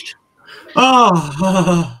finished.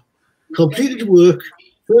 Oh, Completed work.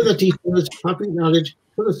 Further details have been added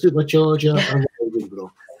for the supercharger and the building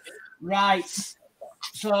block. right.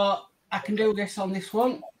 So I can do this on this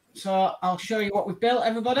one. So I'll show you what we've built,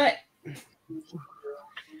 everybody.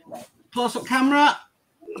 Close-up camera.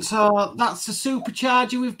 So that's the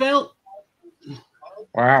supercharger we've built.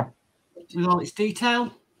 Wow. With all its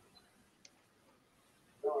detail.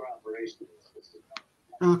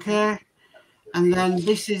 Okay. And then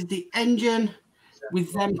this is the engine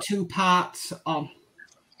with them two parts on.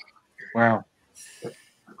 Wow.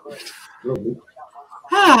 Lovely.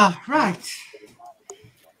 Ah, right.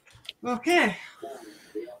 Okay.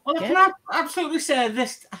 Well, I Yeah. can absolutely say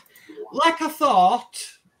this. Like I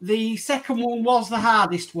thought, the second one was the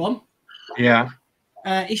hardest one. Yeah.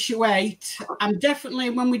 Issue 8. And definitely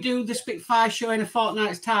when we do the Spitfire show in a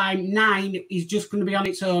fortnight's time, 9 is just going to be on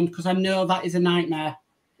its own because I know that is a nightmare.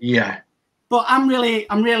 Yeah. But I'm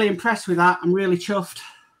really impressed with that. I'm really chuffed.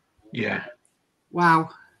 Yeah. Wow.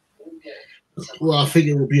 Well, I think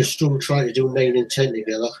it would be a struggle trying to do 9 and 10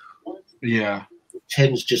 together. Yeah.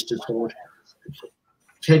 10's just as hard.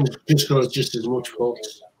 10's just got just as much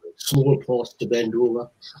parts, small parts to bend over.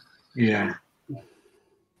 Yeah. But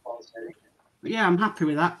yeah, I'm happy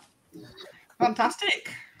with that.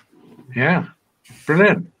 Fantastic. Yeah.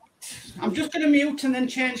 Brilliant. I'm just going to mute and then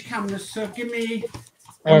change cameras. So give me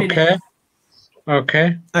a minute. Okay.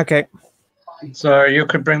 Okay. Okay. So you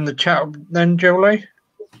could bring the chat up then, Jolie?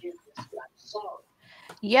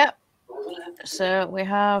 Yep. So we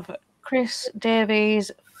have Chris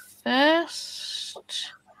Davies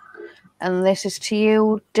first. And this is to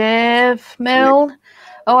you, Dave Milne.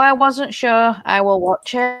 Oh, I wasn't sure. I will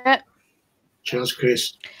watch it. Cheers,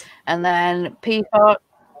 Chris. And then P40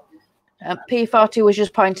 was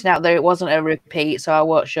just pointing out that it wasn't a repeat, so I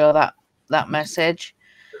won't show that message.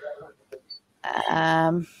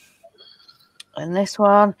 And this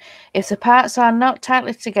one, if the parts are not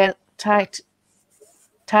tightly together,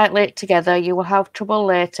 you will have trouble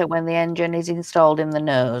later when the engine is installed in the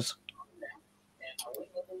nose.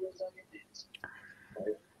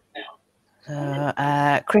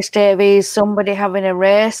 Chris Davies, somebody having a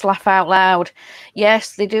race, laugh out loud.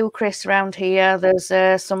 Yes, they do, Chris, around here.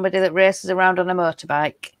 There's somebody that races around on a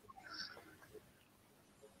motorbike.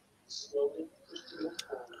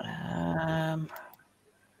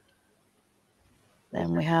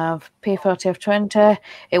 Then we have P40F20.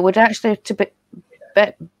 It would actually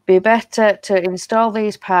be better to install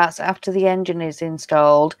these parts after the engine is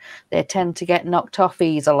installed. They tend to get knocked off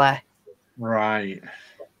easily. Right.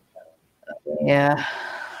 Yeah.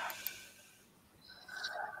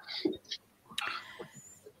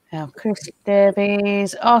 Now, Chris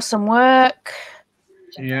Davies, awesome work.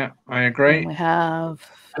 Yeah, I agree. And we have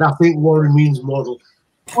And I think Warren means model.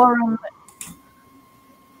 Warren.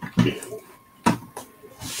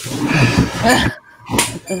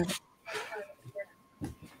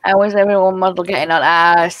 How is everyone model getting on?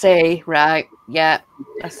 I see. Right. Yeah,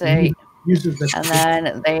 I see. And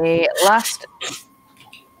then the last.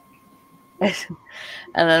 And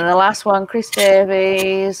then the last one, Chris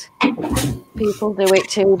Davies. People do it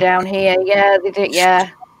too down here. Yeah, they do. Yeah,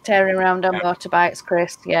 tearing around on motorbikes,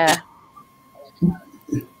 Chris. Yeah.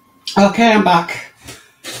 Okay, I'm back.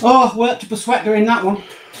 Oh, worked up a sweat doing that one.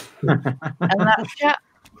 And that's chat.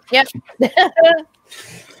 Yep.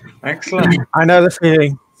 Excellent. I know the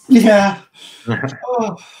feeling. Yeah.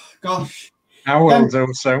 Oh gosh. I will do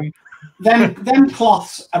so. Them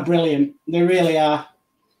cloths are brilliant. They really are.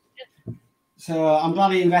 So I'm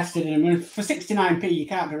glad I invested in them. For 69p, you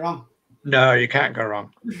can't go wrong. No, you can't go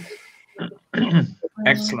wrong.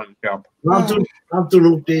 Excellent job. I've done up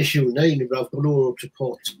to issue 9, but I've gone over up to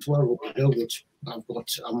port 12 up to Gilbert. I'm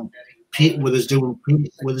painting with us doing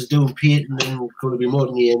painting, and we're going to be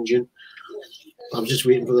modding the engine. I'm just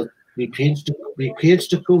waiting for the repaints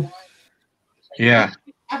to come. Yeah.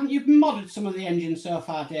 Haven't you modded some of the engines so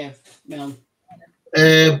far, Dave Milne?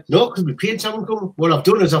 No, because my paints haven't come. What I've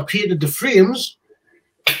done is I've painted the frames.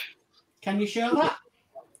 Can you show that?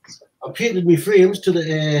 I painted my frames to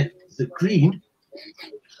the green.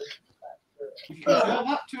 You can show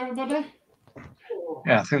that to everybody.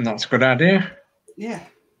 Yeah, I think that's a good idea. Yeah.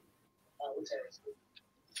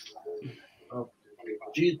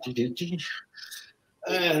 If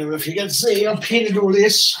you can see, I've painted all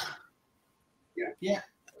this. Yeah.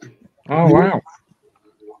 Oh, wow.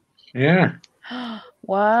 Yeah.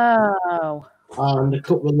 Wow. And a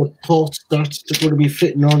couple of the port studs are going to be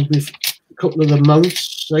fitting on with a couple of the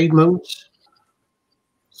mounts, side mounts.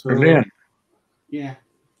 So, Brilliant. Yeah.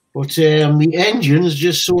 but the engine's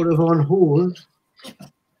just sort of on hold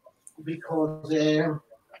because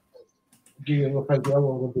give you a look at how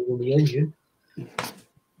I'm doing the engine.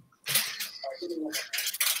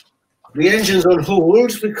 The engine's on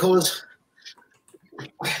hold because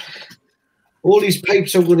all these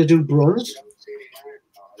pipes I'm going to do bronze.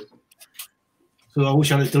 So I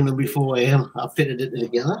wish I'd have done them before I fitted it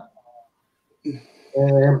together.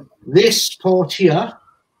 This part here,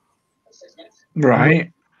 Right.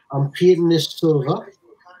 I'm painting this silver.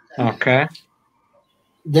 Okay.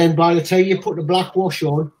 Then by the time you put the black wash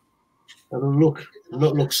on, it'll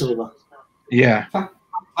not look silver. Yeah.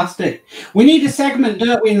 Fantastic. We need a segment,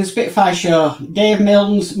 don't we, in the Spitfire Show? Dave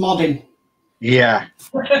Milne's modding. Yeah.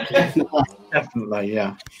 Definitely. Definitely,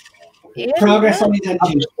 yeah. Yeah. Progress on his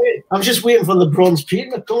engine. I'm just waiting for the bronze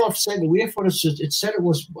paint to come off, sent away for us. It said it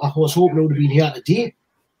was. I was hoping it would have been here today.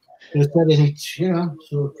 But it said it's, so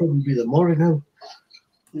it'll probably be tomorrow now.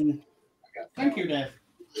 Thank you, Dave.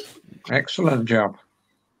 Excellent job.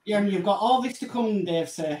 Yeah, and you've got all this to come, Dave,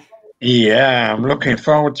 say. Yeah, I'm looking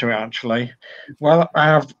forward to it, actually. Well,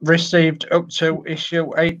 I've received up to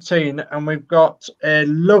issue 18, and we've got a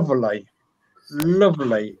lovely,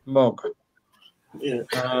 lovely mug. Yeah.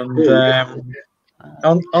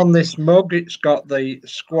 And on this mug, it's got the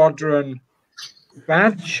squadron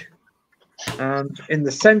badge, and in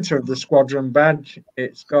the center of the squadron badge,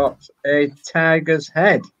 it's got a tiger's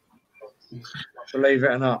head. Believe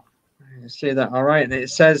it or not, you see that? All right, and it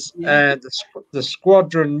says the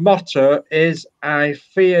squadron motto is "I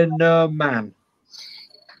fear no man."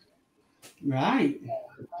 Right.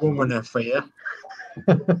 Woman I fear.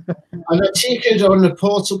 And I take it on the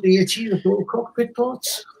ports up the 18, the full cockpit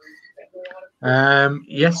ports.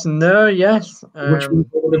 Yes and no, yes. Which means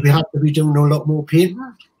we have to be doing a lot more painting.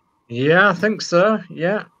 Yeah, I think so.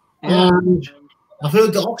 Yeah. And I've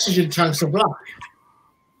heard the oxygen tanks are black.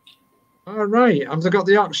 All right. Have they got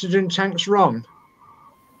the oxygen tanks wrong?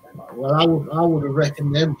 Well, I would have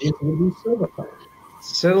reckoned them it would be silver.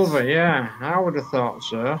 Silver, yeah. I would have thought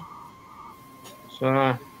so.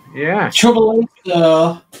 So, yeah. Trouble is,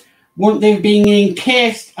 though, wouldn't they be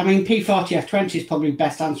encased? I mean, P40F20 is probably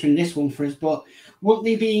best answering this one for us, but wouldn't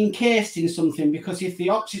they be encased in something? Because if the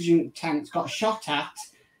oxygen tanks got shot at,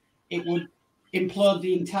 it would implode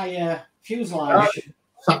the entire fuselage.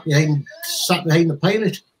 Sat behind the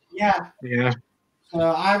pilot. Yeah. Yeah. So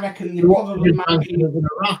I reckon they probably might be. In a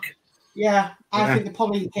rack. Yeah, I think they're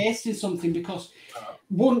probably encased in something because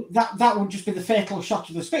that would just be the fatal shot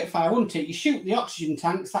of the Spitfire, wouldn't it? You shoot the oxygen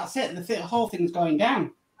tanks, that's it. The whole thing's going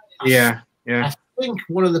down. Yeah. Yeah. I think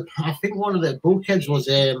one of the bulkheads was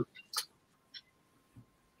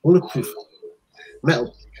bulletproof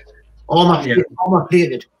metal, armor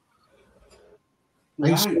plated.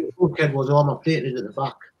 I think the bulkhead was armor plated at the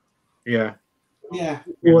back. Yeah. Yeah.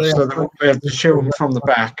 So they won't be able to shoot them from the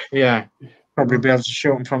back. Yeah. Probably be able to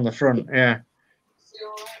shoot them from the front. Yeah.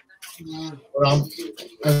 But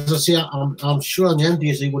as I say, I'm sure on the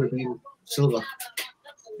MDs they would have been silver.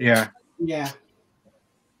 Yeah. Yeah.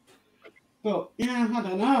 But yeah, I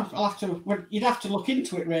don't know. You'd have to look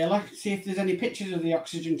into it really, see if there's any pictures of the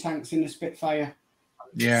oxygen tanks in the Spitfire.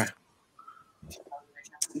 Yeah.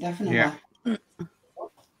 Definitely. Yeah. But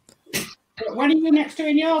when are you next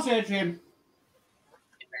doing yours, Adrian?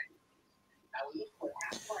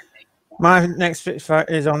 My next Spitfire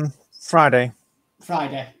is on Friday.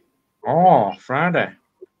 Friday. Oh, Friday.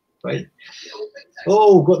 Right.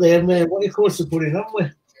 Oh, got them. What do you call it to put it on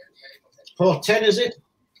with? Part 10, is it?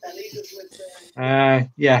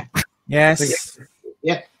 Yeah. Yes.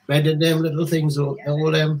 Yeah. Bending them little things or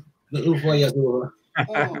all them little wires over.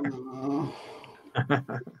 Oh,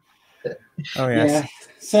 Oh yes. yeah.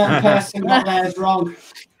 Certain person got theirs wrong.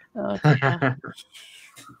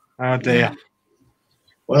 Oh dear.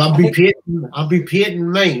 Well, I'll be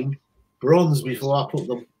painting mine bronze before I put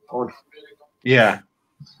them on. Yeah.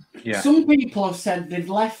 Yeah. Some people have said they've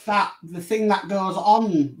left the thing that goes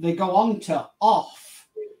on, they go on to off,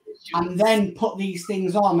 and then put these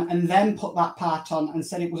things on and then put that part on and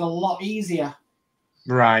said it was a lot easier.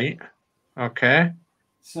 Right. Okay.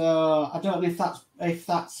 So I don't know if that's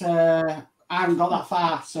I haven't got that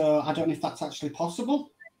far, so I don't know if that's actually possible.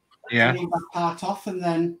 Yeah. To leave that part off and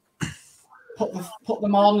then put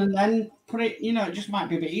them on and then put it. You know, it just might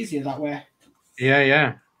be a bit easier that way. Yeah.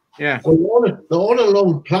 Yeah. Yeah. They're on a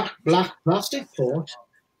long black plastic port,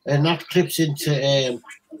 and that clips into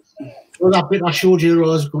well, that bit I showed you, I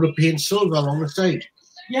was going to paint silver along the side.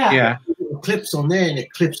 Yeah. Yeah. It clips on there, and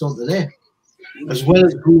it clips onto there, as well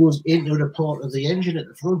as goes into the part of the engine at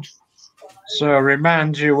the front. So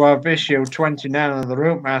remind you of issue 29 of the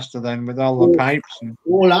Route Master then, with all the pipes. And...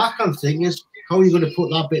 All I can think is, how are you going to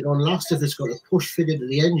put that bit on last if it's got a push fit into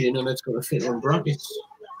the engine and it's got to fit on brackets?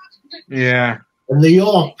 Yeah. And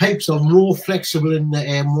the pipes are more flexible than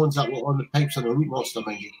the ones that were on the pipes on the Route Master,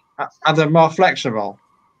 maybe. Are they more flexible?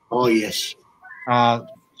 Oh, yes. Not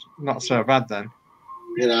so bad then.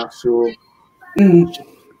 You know, so...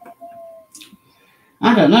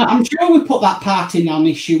 I don't know. I'm sure we put that part in on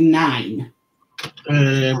issue 9.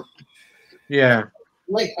 Yeah.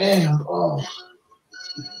 Like,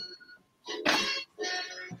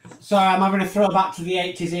 Sorry, I'm having a throwback to the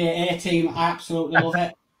 80s A-Team. I absolutely love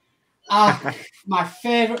it. My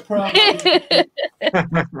favourite program.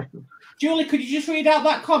 Julie, could you just read out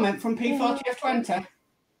that comment from P40F20?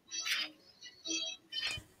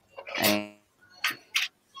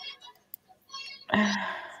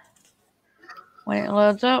 When it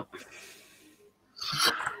loads up.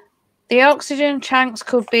 The oxygen tanks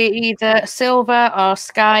could be either silver or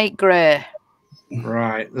sky grey.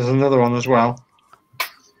 Right. There's another one as well.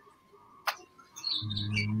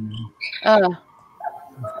 Oh.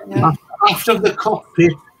 Yeah. After the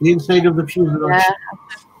cockpit, the inside of the fuselage. Yeah.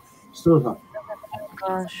 Silver.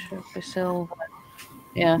 Oh, should be silver.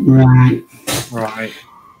 Yeah. Right.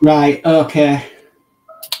 Okay.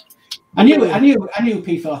 I knew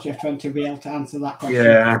P40F20 would be able to answer that question.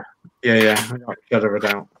 Yeah. Not a shadow of a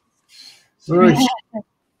doubt. Right.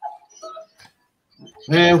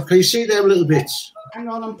 Now, can you see them little bits? Hang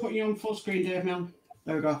on, I'm putting you on full screen, Dave Milne.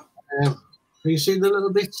 There we go. Can you see the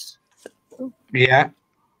little bits? Yeah.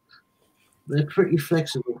 They're pretty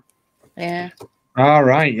flexible. Yeah. All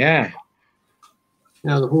right. Yeah.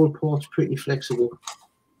 Now the whole port's pretty flexible.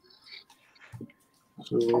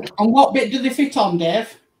 So, and what bit do they fit on,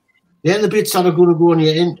 Dave? They're the bits that are going to go on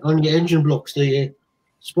your engine blocks, the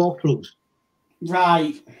spark plugs.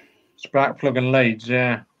 Right. Spark plug and leads,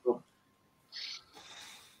 yeah. So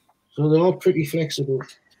they're all pretty flexible.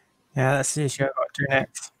 Yeah, that's the issue I've got to do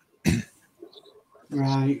next.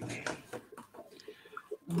 Right.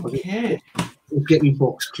 Okay. I'll get your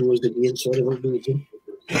box closed again, so I don't do it.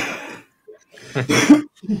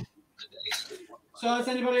 So has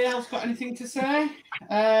anybody else got anything to say?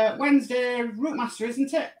 Wednesday, Route Master,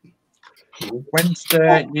 isn't it?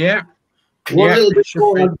 Wednesday, yeah. One little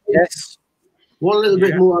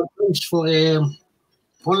bit more advice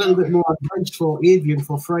for Adrian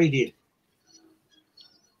for Friday.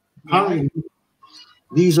 Apparently,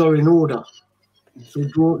 these are in order. So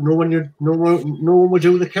no one will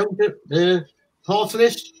do the counter, the part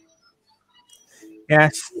list.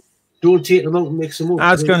 Yes. Don't take them out and mix them up.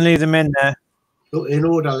 I was going to leave them in there. In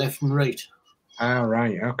order, left and right. Ah,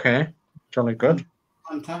 right. Okay. Jolly good.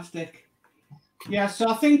 Fantastic. Yeah, so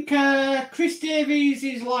I think Chris Davies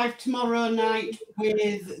is live tomorrow night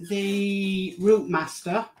with the Route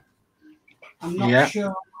Master. I'm not sure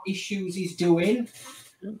what issues he's doing.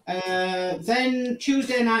 Then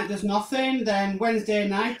Tuesday night there's nothing. Then Wednesday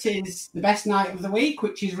night is the best night of the week,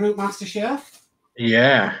 which is Route Master Show.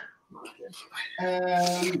 Yeah.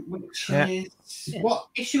 Which is what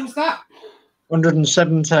issue is that?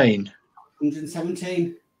 117.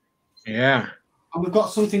 117. Yeah. And we've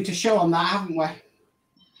got something to show on that, haven't we?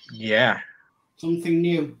 Yeah. Something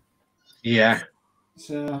new. Yeah.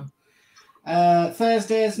 So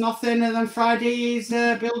Thursday is nothing, and then Friday is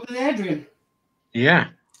Build with Adrian. Yeah.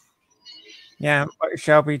 Yeah, we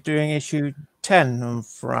shall be doing issue 10 on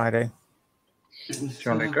Friday.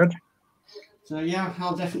 Jolly good. So yeah,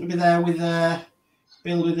 I'll definitely be there with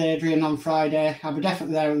Build with Adrian on Friday. I'll be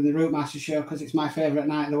definitely there with the Route Master Show because it's my favourite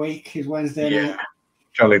night of the week is Wednesday night.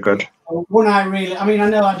 Jolly good. One I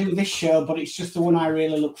know I do this show, but it's just the one I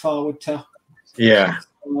really look forward to. Yeah.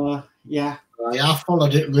 Yeah. I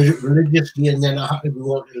followed it religiously, and then I had to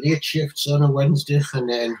go on to late shifts on a Wednesday, and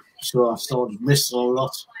then so I started missing a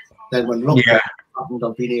lot. Then when lockdown happened,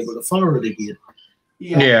 I've been able to follow it again.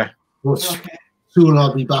 Yeah. But soon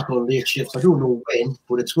I'll be back on late shifts. I don't know when,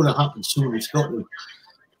 but it's going to happen soon in Scotland.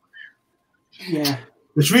 Yeah.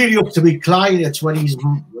 It's really up to me, Clyde. It's when he's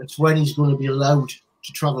going to be allowed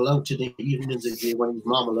to travel out to the evenings again when his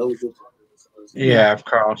mum allows it. Yeah, of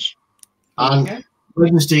course. And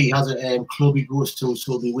Wednesday has a club he goes to,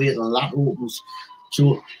 so they'll wait till that opens.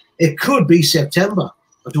 So it could be September.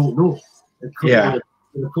 I don't know. It could be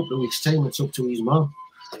in a couple of weeks' time. It's up to his mum.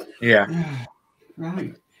 Yeah.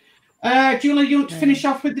 Right. Julie, you want to finish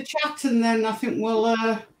off with the chat, and then I think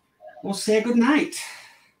we'll say good night.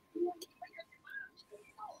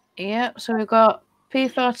 Yeah, so we've got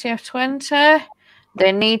P40F20.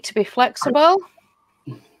 They need to be flexible.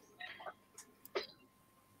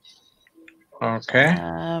 Okay.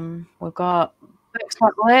 We've got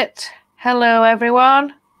Bexat Lit. Hello,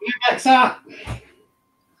 everyone. Bexat.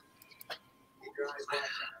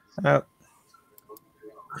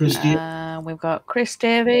 We've got Chris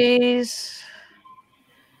Davies.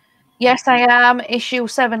 Yes, I am. Issue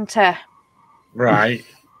 70. Right.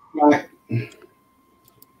 Right.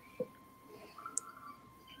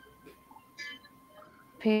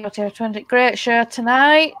 P40F20. Great show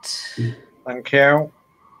tonight. Thank you.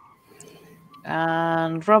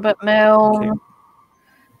 And Robert Milne.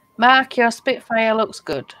 Mark, your Spitfire looks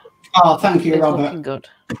good. Oh, thank you, It's Robert. looking good.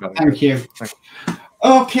 Thank you.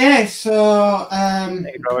 Okay, so Thank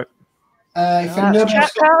you, Robert. if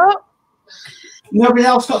nobody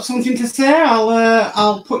else got something to say,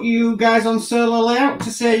 I'll put you guys on solo layout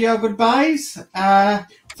to say your goodbyes.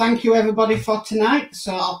 Thank you, everybody, for tonight.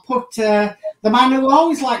 So I'll put the man who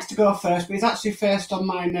always likes to go first, but he's actually first on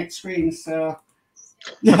my next screen. So.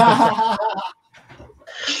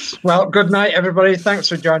 Well, good night, everybody. Thanks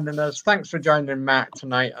for joining us. Thanks for joining Mark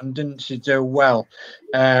tonight. And didn't you do well?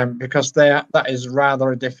 Because that is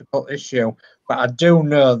rather a difficult issue. But I do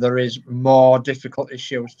know there is more difficult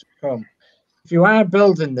issues to come. If you are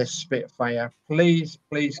building this Spitfire, please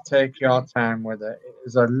take your time with it. It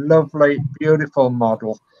is a lovely, beautiful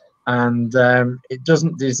model, and it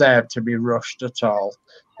doesn't deserve to be rushed at all.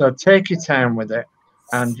 So take your time with it,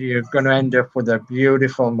 and you're going to end up with a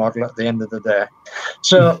beautiful model at the end of the day.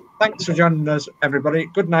 So thanks for joining us, everybody.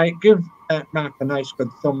 Good night. Give Mark a nice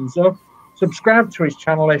good thumbs up. Subscribe to his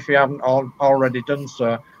channel if you haven't already done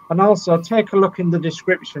so. And also take a look in the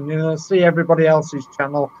description. You'll see everybody else's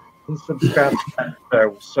channel and subscribe to that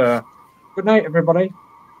too. So good night, everybody.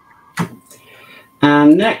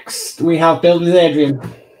 And next we have Build with Adrian.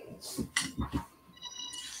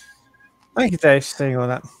 Thank you, Dave, for saying all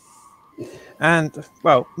that. And,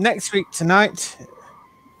 well, next week tonight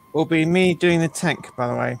will be me doing the tank, by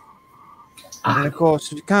the way. And, of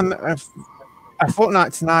course, if you come a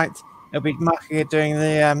fortnight tonight, it'll be Mark here doing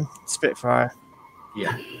the Spitfire.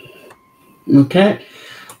 Yeah. Okay.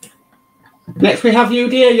 Next we have you,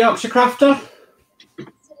 dear Yorkshire Crafter.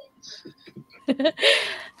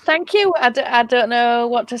 Thank you. I don't know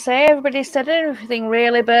what to say. Everybody said everything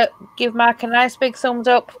really, but give Mark a nice big thumbs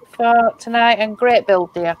up for tonight, and great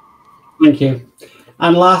build, dear. Thank you.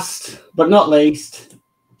 And last but not least,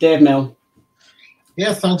 Dave Milne.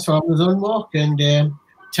 Yeah, thanks for having us on, Mark. And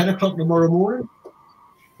 10 o'clock tomorrow morning,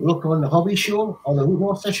 look on the hobby show, on the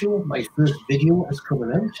Rootmaster show. My first video is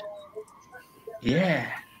coming out. Yeah.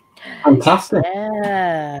 Fantastic.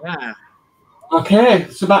 Yeah. Okay,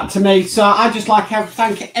 so back to me. So I'd just like to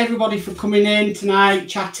thank everybody for coming in tonight,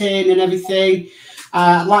 chatting and everything.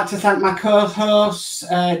 I'd like to thank my co-hosts,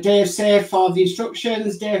 Dave Say for the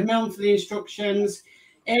instructions, Dave Milne for the instructions,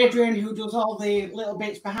 Adrian, who does all the little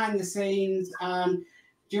bits behind the scenes, and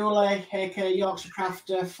Julie, aka Yorkshire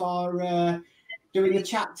Crafter, for doing the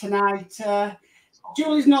chat tonight.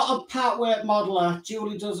 Julie's not a part-work modeler.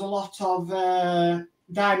 Julie does a lot of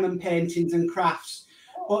diamond paintings and crafts.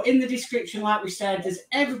 But in the description, like we said, there's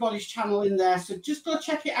everybody's channel in there. So just go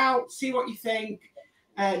check it out, see what you think.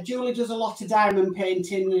 Julie does a lot of diamond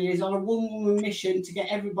painting and is on a one-woman mission to get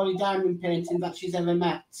everybody diamond painting that she's ever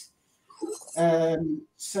met.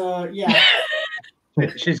 So, yeah.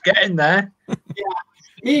 She's getting there. Yeah.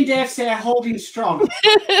 Me and Dave say holding strong.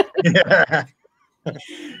 Yeah.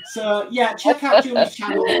 So, yeah, check out Julie's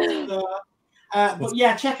channel. But,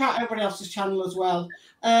 yeah, check out everybody else's channel as well.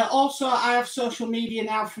 Also, I have social media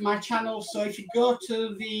now for my channel. So if you go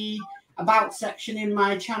to the About section in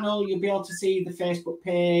my channel, you'll be able to see the Facebook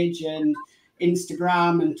page and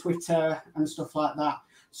Instagram and Twitter and stuff like that.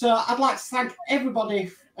 So I'd like to thank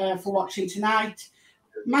everybody for watching tonight.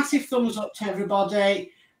 Massive thumbs up to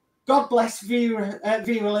everybody. God bless Vera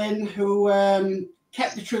Lynn, who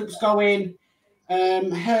kept the troops going.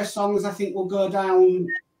 Her songs, I think, will go down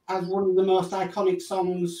as one of the most iconic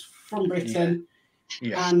songs from Britain.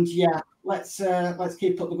 Yeah. And yeah, let's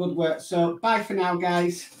keep up the good work. So bye for now,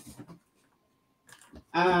 guys.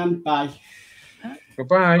 And bye.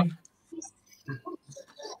 Goodbye.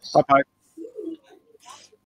 Bye-bye.